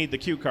you won't need the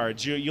cue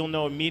cards. You'll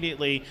know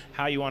immediately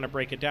how you want to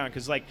break it down,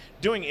 because like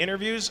doing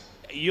interviews,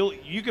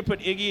 you could put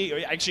Iggy,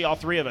 or actually all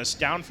three of us,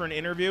 down for an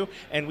interview,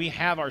 and we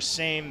have our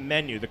same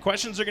menu. The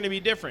questions are going to be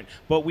different,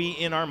 but we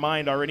in our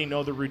mind already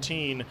know the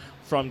routine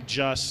from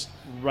just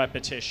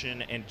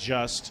repetition and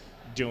just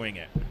doing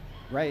it.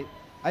 Right.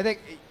 I think,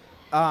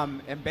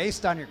 and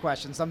based on your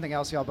question, something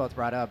else y'all both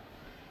brought up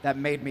that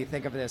made me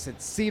think of this.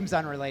 It seems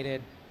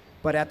unrelated,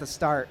 but at the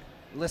start,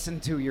 listen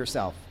to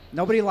yourself.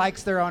 Nobody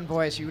likes their own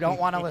voice. You don't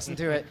want to listen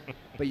to it,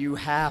 but you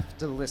have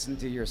to listen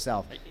to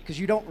yourself, because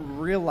you don't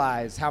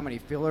realize how many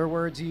filler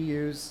words you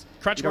use.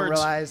 Crutch you don't words.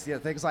 realize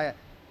things like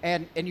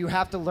that. And you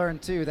have to learn,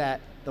 too,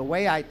 that the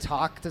way I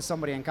talk to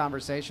somebody in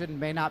conversation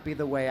may not be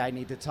the way I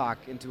need to talk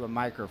into a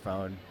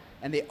microphone.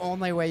 And the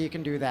only way you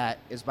can do that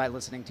is by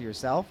listening to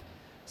yourself.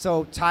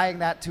 So tying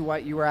that to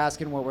what you were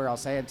asking, what we're all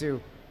saying,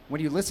 too,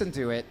 when you listen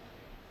to it,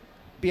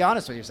 be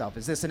honest with yourself.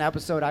 Is this an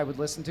episode I would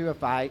listen to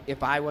if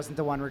I wasn't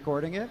the one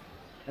recording it?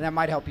 And that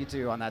might help you,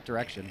 too, on that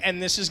direction. And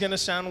this is going to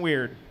sound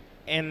weird,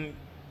 and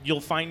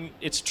you'll find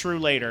it's true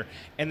later.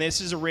 And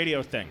this is a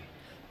radio thing.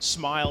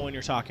 Smile when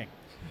you're talking.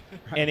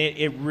 And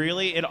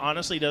it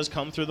honestly does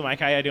come through the mic.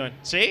 How you doing?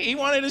 See? He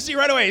wanted to see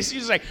right away.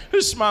 He's like,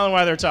 who's smiling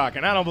while they're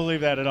talking? I don't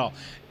believe that at all.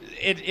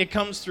 It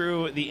comes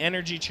through, the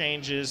energy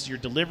changes, your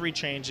delivery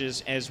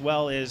changes, as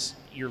well as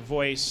your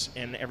voice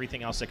and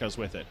everything else that goes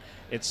with it.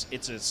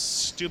 It's a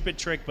stupid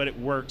trick, but it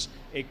works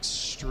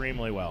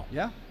extremely well.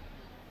 Yeah.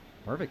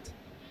 Perfect.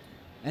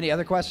 Any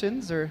other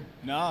questions? Or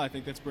No, I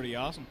think that's pretty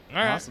awesome. All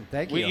right. Awesome.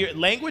 Thank you.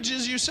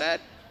 Languages, you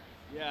said?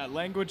 Yeah,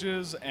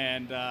 languages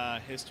and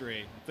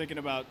history. I'm thinking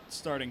about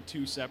starting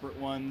 2 separate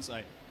ones.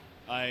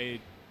 I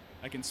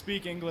can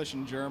speak English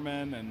and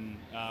German,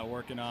 and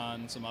working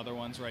on some other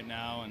ones right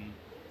now. And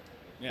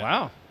yeah.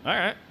 Wow. All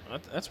right.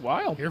 That's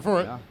wild. here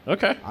for it. Yeah.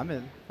 Okay. I'm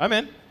in. I'm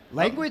in.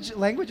 Language is a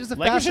Language is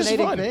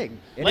fascinating fun. thing.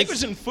 It Language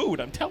is- and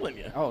food, I'm telling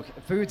you. Oh, okay.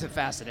 Food's a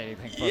fascinating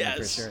thing for me, for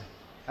Yes. sure.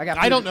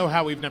 I don't know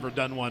how we've never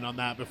done one on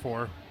that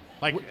before.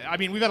 Like, I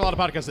mean, we've had a lot of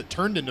podcasts that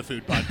turned into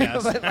food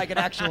podcasts. But like an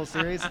actual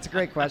series. It's a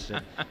great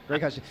question. Great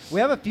question. We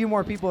have a few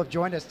more people who have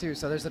joined us, too.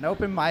 So there's an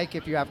open mic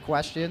if you have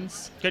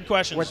questions. Good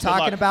questions. We're Good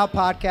talking luck. about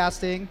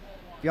podcasting.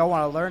 If y'all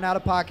want to learn how to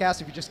podcast,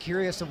 if you're just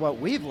curious of what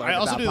we've learned I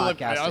also about do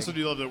podcasting. love. I also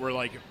do love that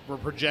we're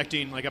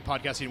projecting like a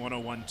podcasting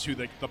 101 to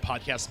the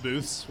podcast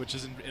booths, which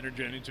is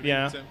entertaining to me.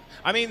 Yeah. So.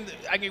 I mean,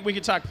 we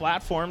could talk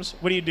platforms.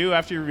 What do you do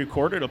after you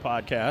recorded a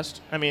podcast?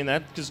 I mean,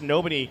 that because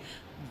nobody,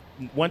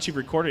 once you've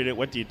recorded it,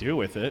 what do you do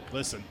with it?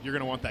 Listen, you're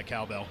gonna want that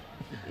cowbell.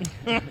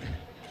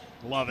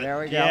 Love it. There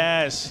we go.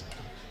 Yes.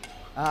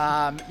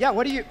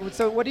 What do you do?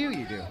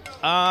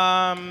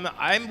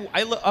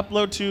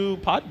 Upload to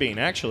Podbean,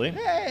 actually.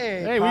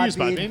 Hey, we use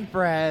Podbean.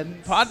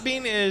 friends.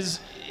 Podbean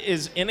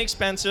is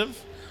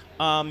inexpensive.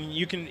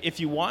 You can,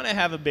 if you want to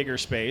have a bigger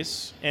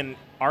space and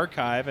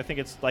archive, I think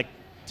it's like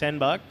 $10,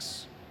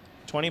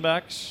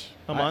 $20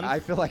 a month. I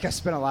feel like I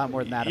spent a lot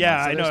more than that.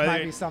 Yeah, a month, so I know. There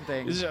might be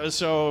something.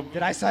 So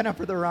Did I sign up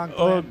for the wrong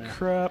oh plan?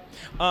 crap!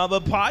 But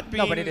Podbean.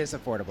 No, but it is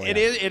affordable. It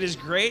yeah. is. It is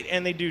great,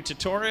 and they do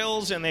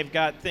tutorials, and they've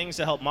got things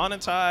to help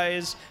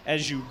monetize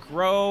as you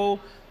grow.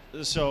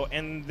 So,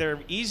 and they're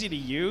easy to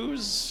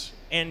use,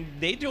 and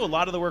they do a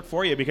lot of the work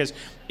for you because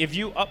if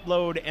you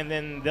upload and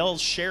then they'll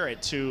share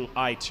it to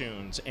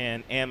iTunes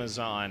and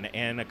Amazon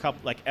and a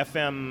couple like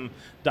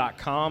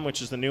FM.com,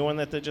 which is the new one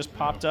that they just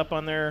popped up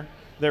on their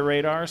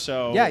radar.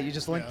 So Yeah, you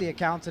just link the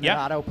accounts and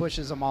Yeah. it auto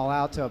pushes them all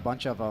out to a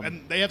bunch of them.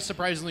 And they have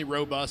surprisingly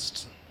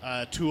robust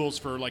tools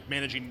for like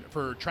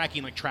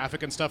tracking like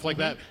traffic and stuff like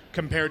that.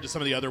 Compared to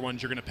some of the other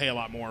ones, you're going to pay a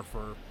lot more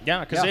for.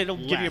 Yeah, because it'll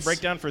give you a Less.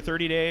 breakdown for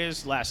 30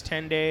 days, last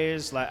 10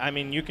 days. I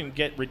mean, you can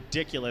get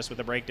ridiculous with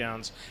the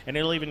breakdowns, and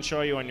it'll even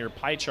show you on your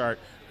pie chart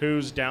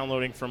who's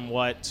downloading from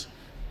what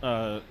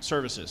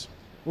services,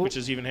 which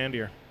is even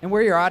handier. And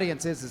where your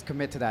audience is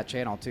commit to that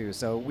channel too.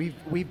 So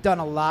we've done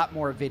a lot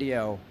more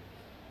video,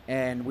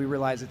 and we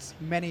realize it's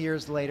many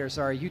years later.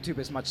 So our YouTube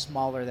is much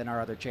smaller than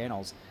our other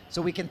channels.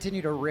 So we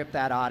continue to rip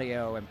that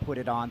audio and put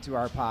it onto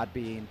our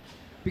Podbean.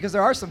 Because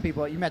there are some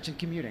people, you mentioned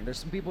commuting. There's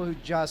some people who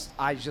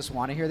I just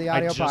want to hear the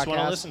audio podcast. I just want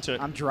to listen to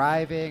it. I'm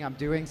driving, I'm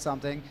doing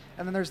something.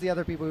 And then there's the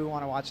other people who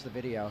want to watch the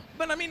video.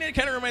 But I mean, it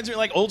kind of reminds me of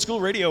like old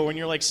school radio when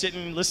you're like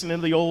sitting listening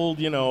to the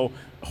old,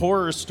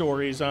 horror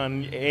stories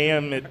on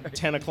AM at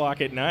 10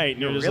 o'clock at night.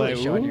 And You're just really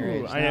like, showing your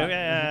ooh, age I now.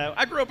 know,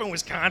 I grew up in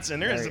Wisconsin.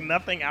 There is Right.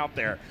 nothing out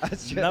there.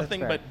 That's true,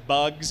 Nothing that's fair. but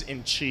bugs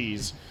and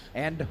cheese.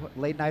 And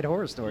late night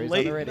horror stories on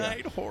Late the radio.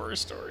 night horror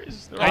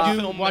stories. They're I all do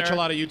filmed watch there. a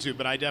lot of YouTube,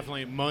 but I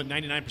definitely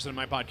 99% of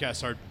my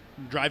podcasts are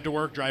drive to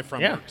work, drive from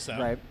Yeah. work. So.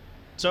 Right.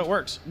 So it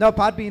works. No,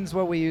 Podbean's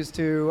what we use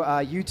to.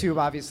 YouTube,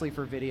 obviously,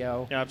 for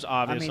video. Yeah,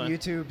 obviously. I mean,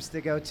 YouTube's the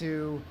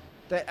go-to.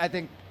 I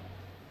think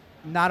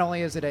not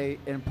only is it an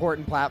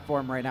important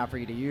platform right now for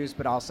you to use,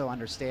 but also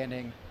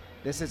understanding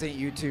this isn't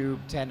YouTube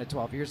 10 to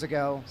 12 years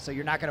ago. So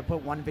you're not going to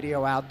put one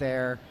video out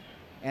there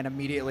and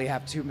immediately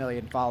have 2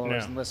 million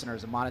followers No. and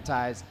listeners and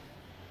monetize.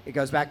 It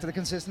goes back to the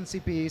consistency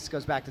piece,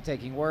 goes back to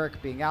taking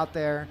work, being out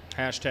there.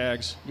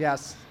 Hashtags.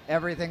 Yes,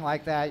 everything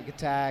like that. You could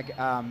tag.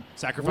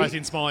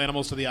 Sacrificing small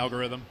animals to the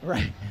algorithm.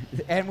 Right.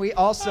 And we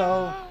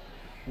also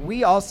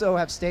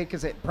have stayed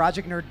because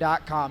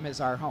projectnerd.com is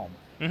our home.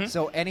 Mm-hmm.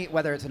 So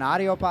whether it's an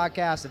audio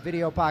podcast, a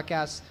video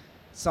podcast,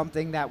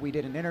 something that we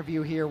did an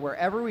interview here,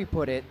 wherever we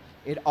put it,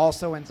 it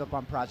also ends up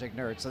on Project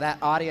Nerd. So that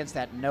audience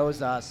that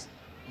knows us,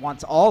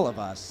 wants all of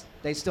us,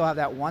 they still have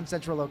that one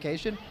central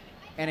location.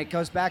 And it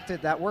goes back to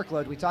that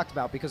workload we talked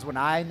about, because when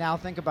I now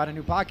think about a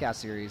new podcast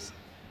series,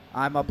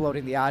 I'm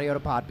uploading the audio to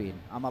Podbean.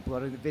 I'm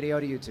uploading the video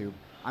to YouTube.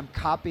 I'm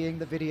copying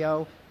the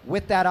video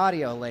with that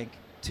audio link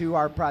to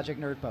our Project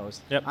Nerd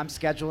post. Yep. I'm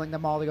scheduling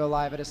them all to go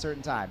live at a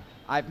certain time.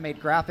 I've made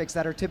graphics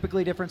that are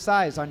typically different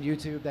size on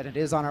YouTube than it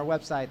is on our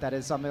website, that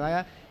is something like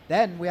that.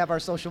 Then we have our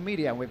social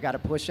media, and we've got to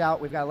push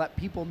out, we've got to let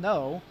people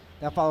know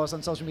that follow us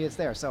on social media, it's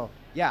there. So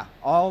yeah,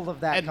 all of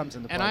that comes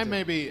into play. And I too.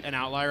 may be an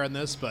outlier on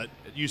this, but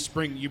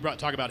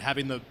talk about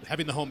having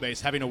the home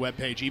base, having a web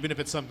page, even if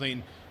it's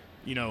something,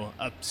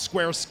 a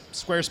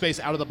Squarespace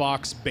out of the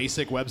box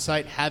basic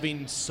website,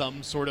 having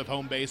some sort of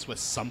home base with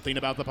something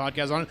about the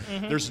podcast on it.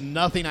 Mm-hmm. There's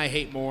nothing I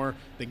hate more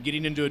than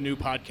getting into a new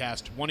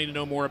podcast, wanting to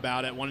know more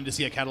about it, wanting to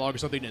see a catalog or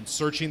something, and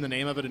searching the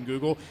name of it in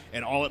Google,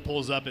 and all it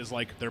pulls up is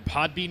like their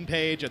Podbean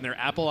page and their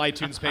Apple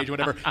iTunes page,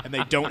 whatever, and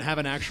they don't have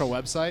an actual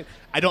website.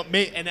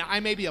 I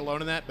may be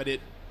alone in that, but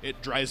it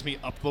drives me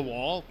up the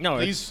wall. No,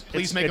 please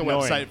it's make annoying.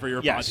 a website for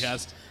your Yes.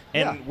 podcast.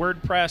 And Yeah.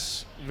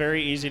 WordPress,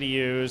 very easy to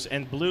use.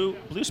 And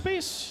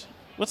Bluespace?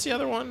 What's the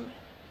other one?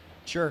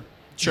 Sure.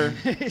 Sure.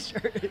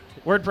 Sure.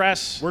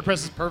 WordPress.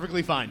 WordPress is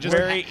perfectly fine. Just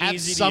Very have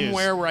easy to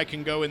somewhere use. where I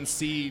can go and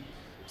see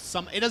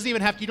some. It doesn't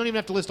even have. You don't even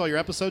have to list all your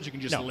episodes. You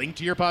can just No. link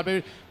to your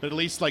Podbean. But at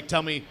least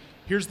tell me,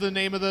 here's the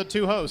name of the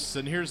two hosts,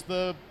 and here's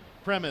the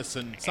premise,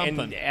 and something.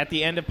 And at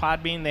the end of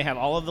Podbean, they have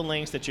all of the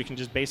links that you can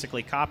just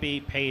basically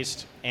copy,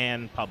 paste,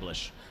 and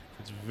publish.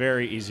 It's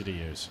very easy to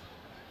use.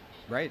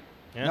 Right.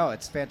 Yeah. No,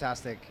 it's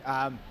fantastic.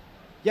 Yeah,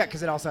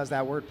 because it also has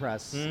that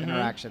WordPress Mhm.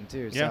 interaction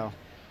too. Yeah.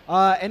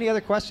 So, any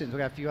other questions? We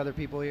got a few other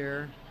people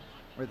here.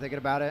 We're thinking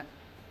about it.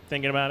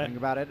 Thinking about it? Think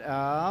about it.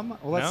 Well,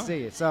 let's No?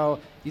 see. So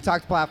you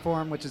talked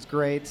platform, which is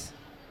great.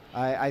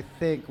 I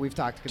think we've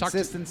talked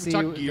consistency.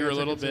 We talked gear a There's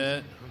little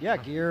consistency. bit. Yeah,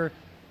 gear.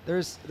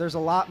 There's a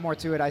lot more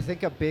to it. I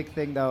think a big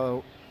thing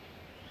though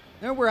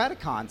No, we're at a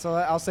con, so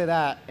I'll say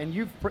that. And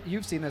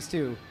you've seen this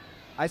too.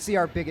 I see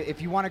our big.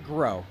 If you want to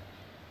grow,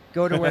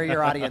 go to where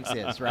your audience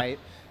is, right?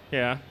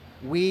 Yeah.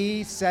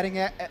 We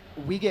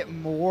get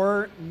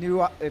more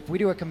new. If we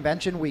do a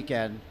convention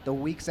weekend, the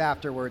weeks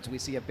afterwards, we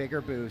see a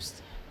bigger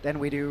boost than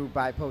we do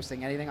by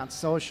posting anything on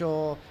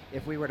social.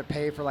 If we were to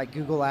pay for like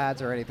Google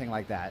Ads or anything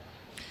like that,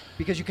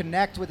 because you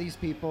connect with these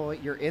people,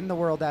 you're in the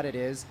world that it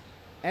is,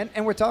 and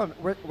we're telling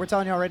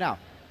you all right now.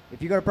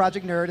 If you go to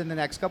Project Nerd in the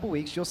next couple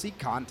weeks, you'll see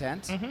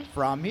content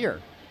from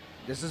here.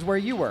 This is where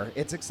you were.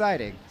 It's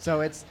exciting. So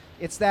it's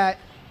that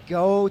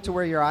go to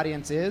where your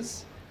audience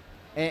is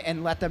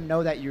and let them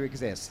know that you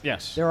exist.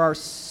 Yes. There are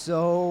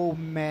so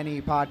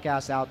many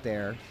podcasts out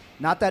there.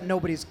 Not that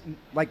nobody's,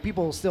 like,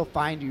 people will still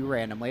find you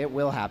randomly. It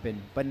will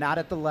happen, but not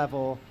at the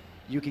level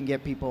you can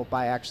get people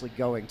by actually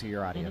going to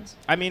your audience.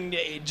 I mean,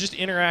 just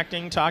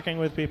interacting, talking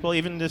with people,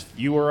 even if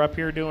you were up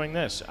here doing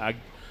this. I'm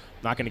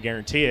not going to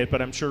guarantee it,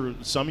 but I'm sure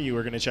some of you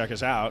are going to check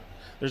us out.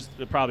 There's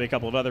probably a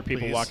couple of other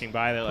people Please. walking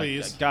by that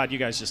Please. like, God, you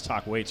guys just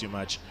talk way too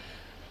much.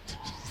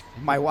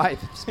 My wife,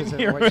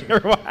 specifically.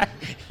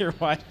 Your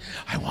wife.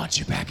 I want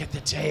you back at the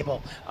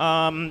table.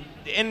 And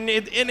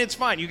it's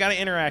fine. You got to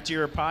interact.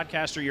 You're a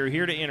podcaster. You're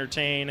here to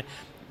entertain.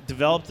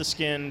 Develop the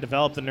skin,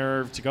 develop the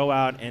nerve to go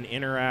out and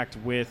interact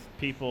with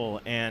people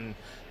and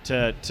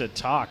to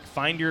talk.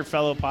 Find your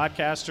fellow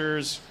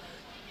podcasters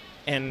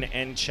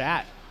and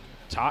chat.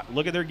 Talk.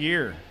 Look at their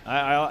gear.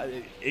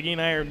 Iggy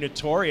and I are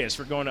notorious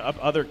for going to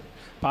other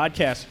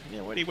podcasts.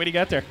 Yeah, what do you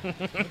got there?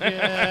 What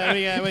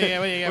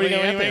do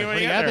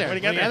you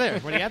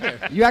got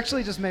there? You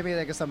actually just made me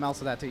think of something else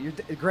with that too. You're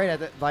great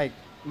at it, like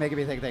making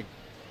me think.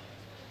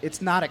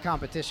 It's not a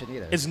competition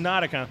either. It's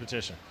not a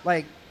competition.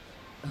 Like,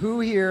 who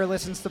here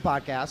listens to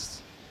podcasts?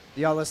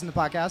 Do y'all listen to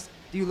podcasts?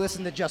 Do you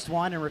listen to just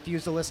one and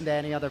refuse to listen to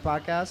any other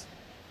podcast?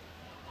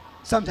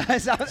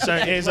 Sometimes.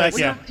 He's like,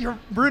 yeah. You're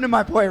ruining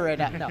my point right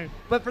now. No,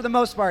 but for the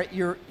most part,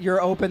 you're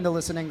open to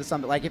listening to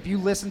something. Like if you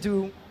listen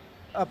to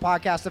a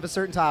podcast of a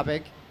certain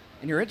topic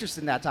and you're interested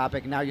in that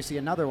topic, and now you see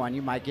another one,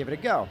 you might give it a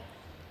go.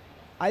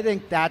 I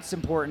think that's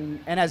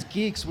important. And as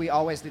geeks, we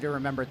always need to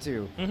remember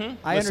too. I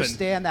Listen.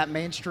 understand that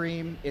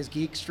mainstream is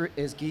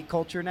geek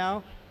culture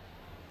now.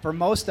 For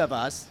most of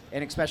us,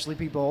 and especially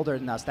people older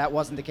than us, that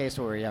wasn't the case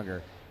when we were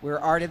younger. We were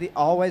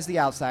always the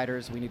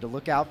outsiders. We need to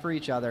look out for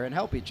each other and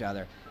help each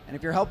other. And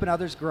if you're helping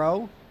others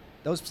grow,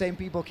 those same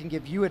people can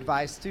give you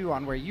advice too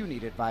on where you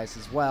need advice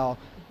as well.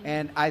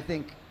 And I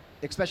think,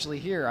 especially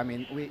here, I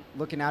mean,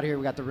 looking out here,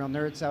 we got the Real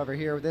Nerds over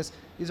here with this.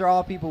 These are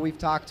all people we've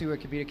talked to and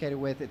communicated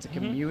with. It's a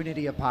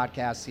community of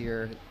podcasts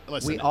here.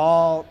 Listen. We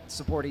all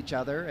support each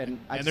other, and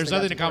And there's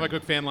nothing a comic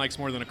book fan likes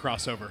more than a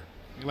crossover.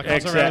 Like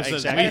crossover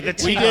episodes. Exactly.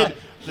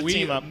 The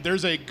team up.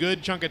 There's a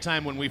good chunk of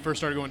time when we first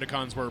started going to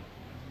cons where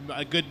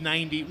a good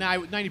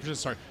 90%,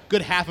 sorry,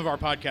 good half of our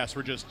podcasts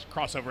were just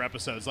crossover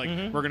episodes. Like,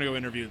 we're going to go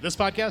interview this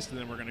podcast, and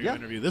then we're going to go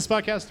interview this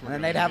podcast. And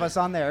then they'd have us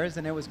on theirs,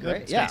 and it was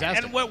great. It's Yeah.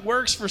 fantastic. And what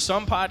works for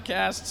some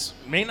podcasts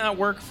may not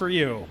work for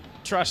you.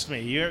 Trust me.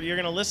 You're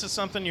going to listen to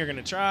something you're going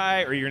to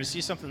try, or you're going to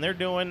see something they're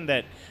doing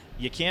that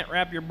you can't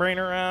wrap your brain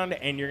around,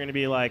 and you're going to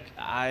be like,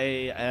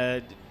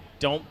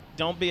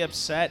 don't be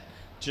upset.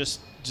 Just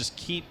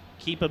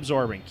keep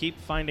absorbing. Keep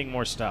finding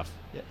more stuff.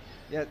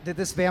 Yeah. Did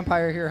this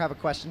vampire here have a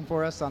question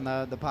for us on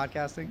the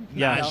podcasting?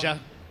 Yeah. No? Nausea.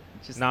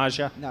 Just,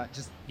 Nausea. No,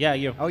 just. Yeah,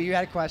 you. Oh, you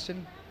had a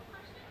question?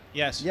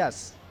 Yes.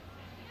 Yes.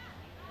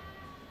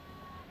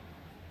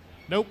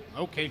 Nope.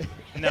 Okay.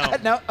 No.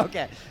 No.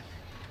 Okay.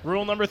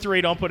 Rule number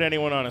 3: don't put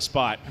anyone on a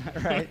spot.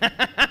 Right.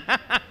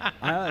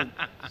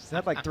 She's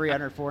had like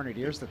 300, 400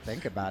 years to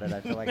think about it.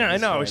 I feel like. Yeah, at I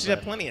this know. point, She's had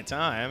but- plenty of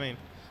time. I mean,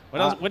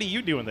 what else? What do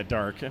you do in the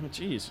dark? I mean,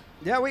 jeez.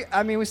 Yeah,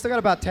 we still got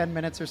about 10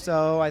 minutes or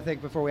so, I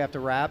think, before we have to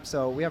wrap.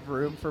 So we have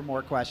room for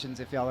more questions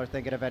if y'all are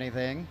thinking of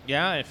anything.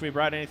 Yeah, if we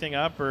brought anything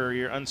up or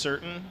you're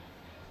uncertain.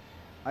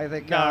 I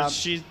think. No,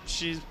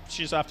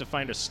 she's off to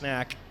find a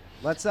snack.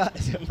 Let's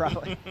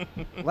probably.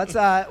 Let's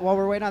while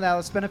we're waiting on that,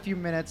 let's spend a few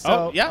minutes.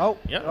 So, yeah.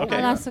 okay.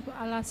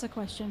 I'll ask a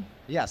question.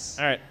 Yes.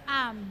 All right.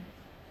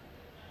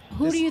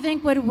 Who This- do you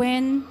think would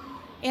win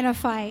in a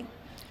fight?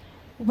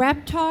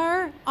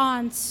 Reptar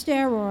on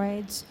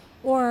steroids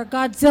or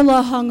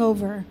Godzilla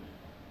hungover?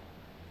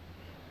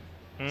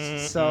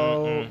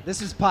 So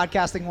this is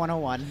podcasting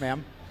 101,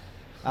 ma'am.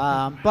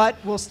 But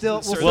we'll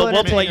still We'll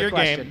entertain play your your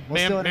question. game. We'll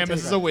still Ma'am, entertain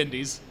this is your a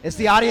Wendy's. It's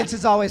the audience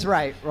is always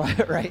right,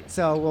 right?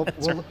 So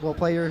we'll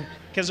play your.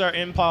 Because our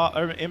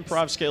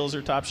improv skills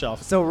are top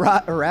shelf. So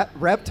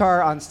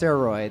Reptar on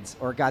steroids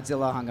or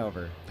Godzilla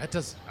hungover? That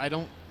does. I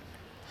don't.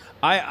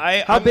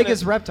 How big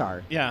is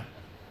Reptar? Yeah.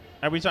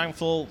 Are we talking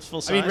full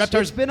size? I mean,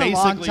 Reptar's It's been a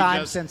long basically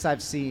time just- since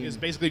I've seen Is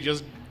basically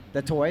just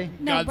the toy.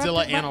 No,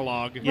 Godzilla Reptar-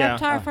 analog. Yeah.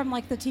 Reptar from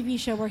like the TV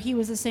show where he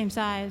was the same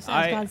size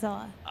as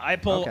Godzilla. I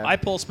pull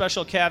Okay.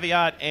 special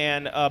caveat,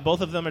 and both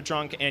of them are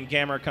drunk, and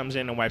Gamera comes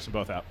in and wipes them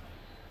both out.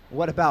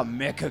 What about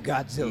Mecha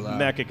Godzilla?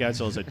 Mecha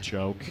Godzilla's a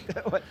joke.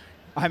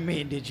 I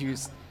mean, did you?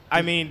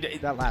 I mean,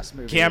 That last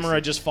movie.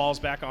 Gamera just falls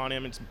back on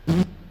him. It's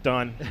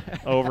done.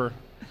 Over.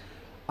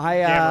 I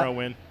Gamera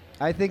win.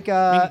 I think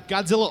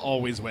Godzilla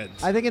always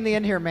wins. I think in the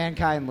end here,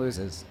 mankind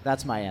loses.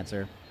 That's my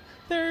answer.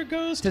 There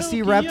goes To see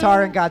Tokyo.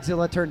 Reptar and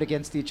Godzilla turned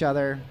against each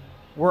other,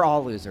 we're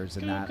all losers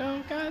in that.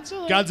 Go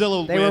Godzilla.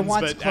 Godzilla They were wins,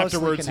 once but closely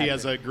afterwards he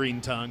has connected. a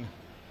green tongue.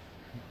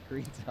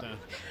 Green tongue.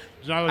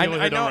 I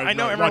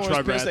know everyone was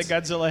pissed that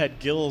Rugrats. Godzilla had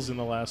gills in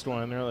the last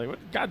one. They're like,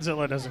 what?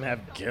 Godzilla doesn't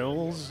have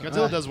gills.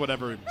 Godzilla does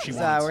whatever she So,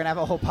 wants. we're gonna have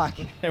a whole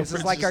podcast. This we're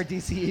is like just- our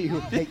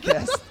DCU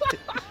podcast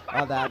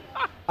on that.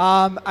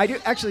 I do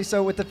actually.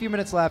 So with the few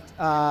minutes left,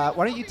 why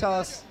don't you tell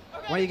us?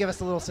 Why don't you give us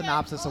a little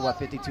synopsis of what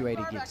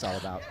 5280 Geek's all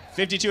about?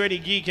 5280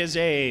 Geek is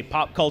a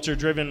pop culture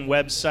driven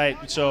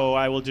website, so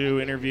I will do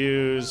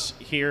interviews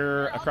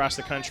here across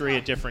the country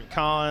at different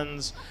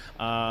cons.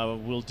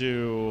 We'll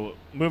do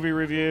movie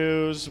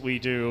reviews. We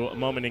do a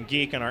Moment in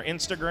Geek on our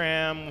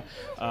Instagram.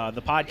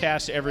 The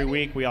podcast every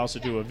week. We also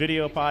do a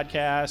video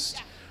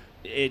podcast.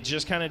 It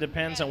just kind of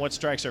depends on what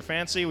strikes our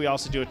fancy. We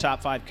also do a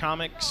top 5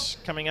 comics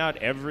coming out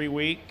every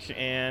week,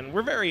 and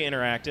we're very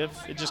interactive.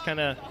 It just kind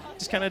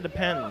of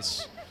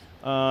depends.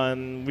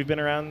 We've been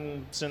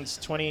around since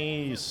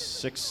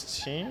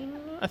 2016,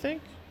 I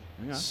think,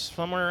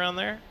 somewhere around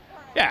there.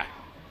 Yeah.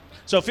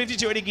 So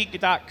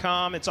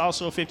 5280geek.com. It's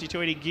also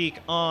 5280 Geek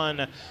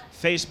on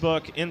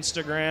Facebook,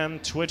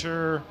 Instagram,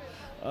 Twitter.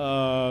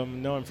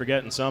 No, I'm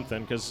forgetting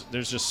something because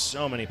there's just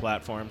so many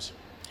platforms.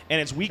 And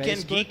it's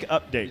Weekend Facebook? Geek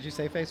Update. Did you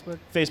say Facebook?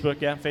 Facebook,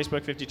 yeah.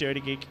 Facebook 5280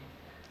 Geek.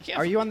 Yeah.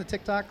 Are you on the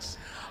TikToks?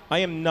 I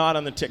am not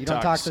on the TikToks. You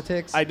don't talk to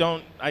ticks? I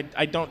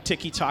don't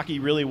ticky-talky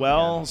really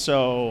well,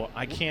 so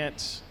I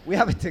can't. We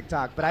have a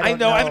TikTok, but I I don't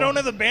know. I don't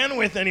have the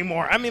bandwidth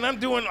anymore. I mean,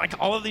 I'm doing like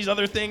all of these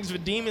other things.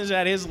 Vadim is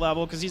at his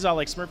level because he's all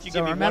like, Smurf, you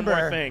So give me one more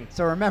remember, thing.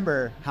 so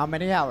remember, how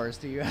many hours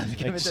do you have to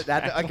give it to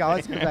that? Okay,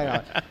 let's go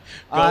back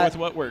on. Go with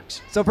what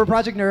works. So for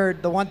Project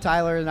Nerd, the one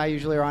Tyler and I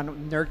usually are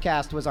on,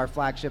 Nerdcast was our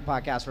flagship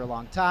podcast for a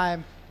long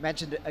time.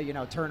 Mentioned,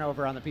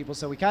 turnover on the people,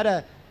 so we kind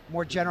of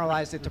more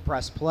generalized it to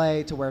Press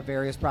Play, to where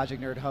various Project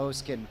Nerd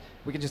hosts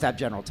we can just have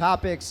general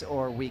topics,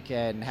 or we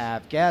can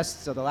have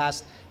guests. So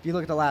if you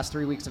look at the last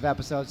 3 weeks of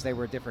episodes, they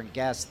were different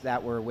guests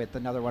that were with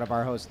another one of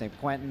our hosts named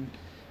Quentin.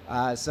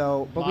 But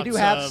we do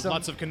have some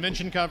lots of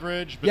convention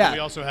coverage, but Yeah. then we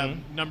also have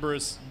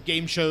numerous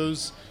game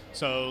shows.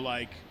 So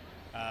like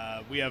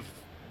we have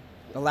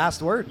the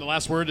last word. The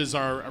Last Word is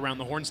our Around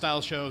the Horn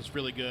style show. It's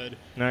really good.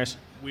 Nice.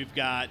 We've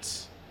got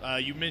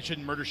you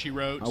mentioned Murder She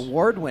Wrote.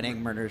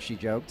 Award-winning Murder, She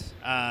Joked.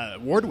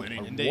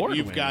 Award-winning. And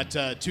Award-winning. you've got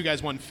Two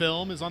Guys One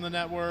Film is on the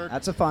network.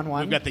 That's a fun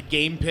one. We've got the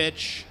Game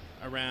Pitch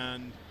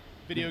around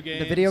video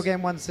games. The video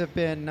game ones have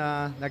been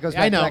that goes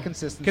back I know. to that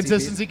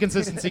consistency.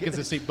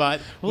 Consistency.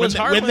 But Well, it's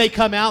hard when when- they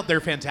come out,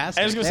 they're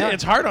fantastic. I was gonna Yeah. say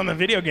it's hard on the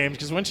video games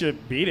because once you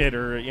beat it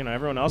or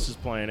everyone else is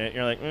playing it,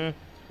 you're like,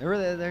 They're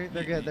good.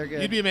 They're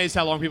good. You'd be amazed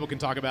how long people can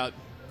talk about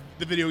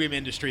the video game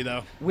industry,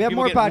 though. We have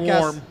People more get podcasts.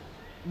 warm.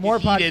 More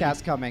heated.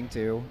 podcasts coming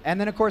too, and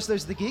then of course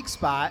there's the Geek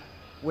Spot,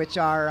 which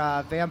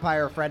our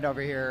vampire friend over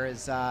here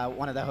is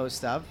one of the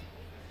hosts of.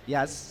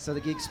 Yes, so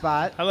the Geek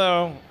Spot.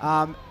 hello.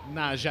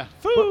 Naja.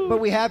 But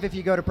we have, if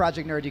you go to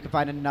Project Nerd, you can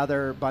find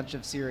another bunch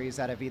of series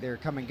that have either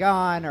come and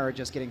gone or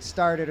just getting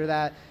started or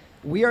that.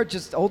 We are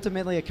just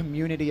ultimately a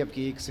community of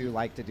geeks who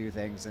like to do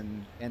things,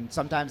 and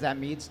sometimes that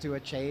leads to a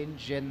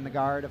change in the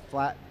guard of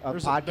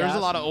podcasts. There's a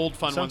lot of old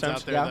fun Sometimes,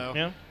 ones out there, yeah. though.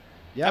 Yeah.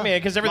 Yeah. I mean,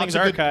 because everything's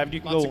Lots of good-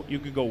 archived, lots you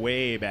can go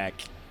way back.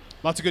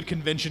 Lots of good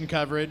convention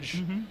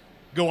coverage.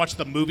 Go watch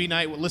the movie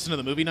night. Listen to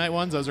the movie night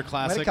ones. Those are We had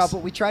classics. a couple.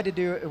 We tried to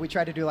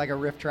do like a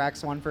Riff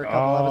Tracks one for a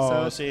couple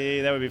episodes.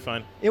 See, that would be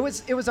fun.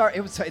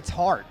 It's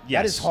hard. That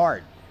Yes. is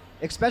hard,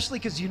 especially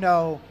because you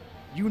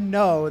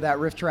know that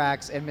Riff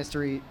Tracks and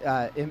Mystery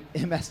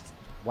MS.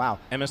 Wow.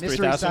 MS-3000?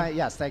 Mystery Science.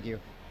 Yes, thank you.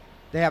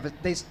 They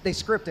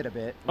scripted a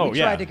bit. Oh, we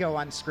yeah. tried to go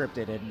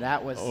unscripted, and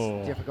that was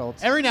difficult.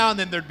 Every now and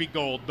then there'd be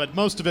gold, but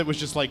most of it was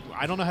just like,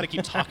 I don't know how to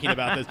keep talking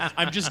about this.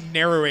 I'm just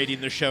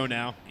narrating the show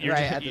now.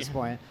 At this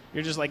point.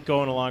 You're just like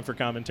going along for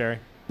commentary.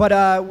 But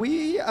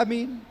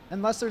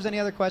unless there's any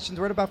other questions,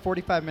 we're at about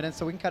 45 minutes,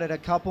 so we can cut it a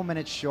couple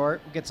minutes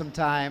short. We'll get some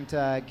time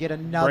to get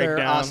another Break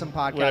down awesome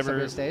podcast whatever- on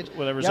the stage.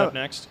 whatever's up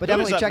next. But Who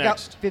is definitely up check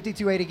next? out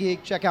 5280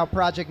 Geek. Check out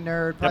Project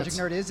Nerd. Project it's-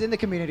 Nerd is in the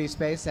community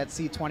space at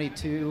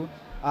C22,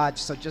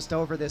 so just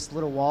over this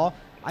little wall.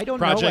 I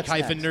don't know what's next.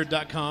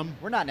 Project-nerd.com.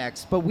 We're not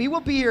next, but we will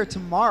be here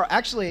tomorrow.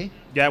 Actually,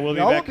 Yeah, we'll be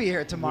y'all back. will be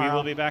here tomorrow. We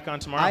will be back on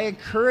tomorrow. I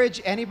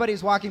encourage anybody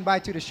who's walking by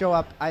to show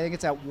up. I think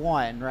it's at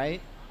 1,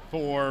 right?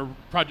 For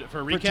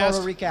For recast.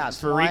 Total Recast.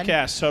 for 1.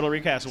 recast, total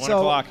recast, 1 So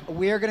o'clock.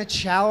 we are going to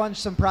challenge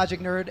some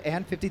Project Nerd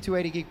and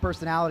 5280 Geek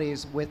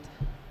personalities with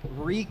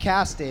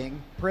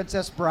recasting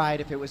Princess Bride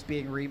if it was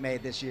being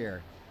remade this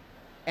year.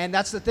 And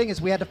that's the thing,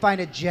 is we had to find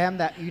a gem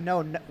that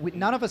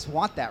none of us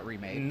want that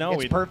remade. No,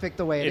 it's perfect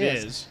the way it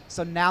is. is.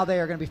 So now they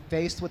are going to be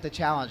faced with the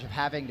challenge of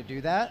having to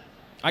do that.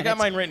 I got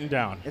mine written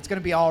down. It's going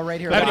to be all right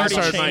here. I haven't live even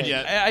on started mine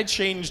stage. yet. I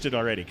changed it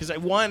already because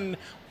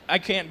I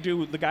can't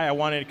do the guy I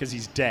wanted because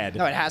he's dead.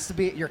 No, it has to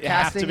be. You're It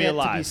has to casting be it to be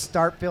alive.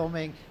 start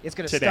filming. It's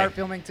going to Today. start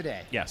filming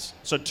today. Yes.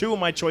 So 2 of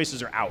my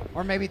choices are out.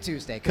 Or maybe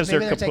Tuesday, 'Cause because maybe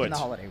they're they're taking kaput. the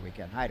holiday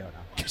weekend. I don't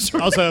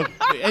know. Also,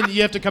 and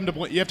you have to come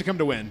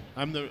to win.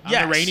 I'm the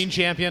Yes. reigning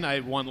champion.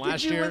 I won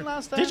last Did you year. win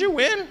last time? Did you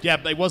win? Yeah,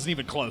 but it wasn't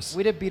even close.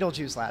 We did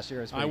Beetlejuice last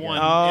year. It was I pretty won.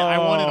 good. I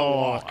won in a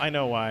walk. I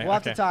know why. We'll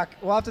have Okay. to talk.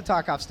 We'll have to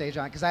talk off stage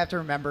on because I have to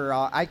remember.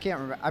 I can't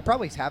remember. I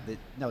probably have the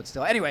notes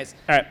still. Anyways,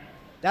 All right.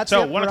 that's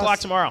So it 1 for o'clock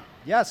us. tomorrow.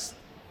 Yes,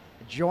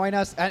 join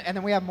us, and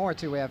then we have more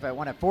too. We have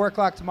one at 4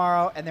 o'clock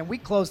tomorrow, and then we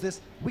close this.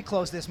 We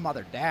close this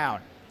mother down.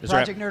 That's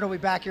Project right. Nerd will be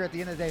back here at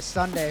the end of the day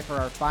Sunday for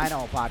our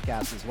final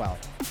podcast as well.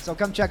 So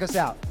come check us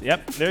out.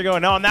 Yep. There you go.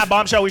 Now on that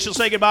bombshell, we shall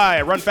say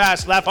goodbye. Run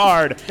fast, laugh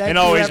hard, Thank and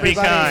you, always be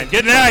everybody. kind.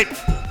 Good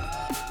night.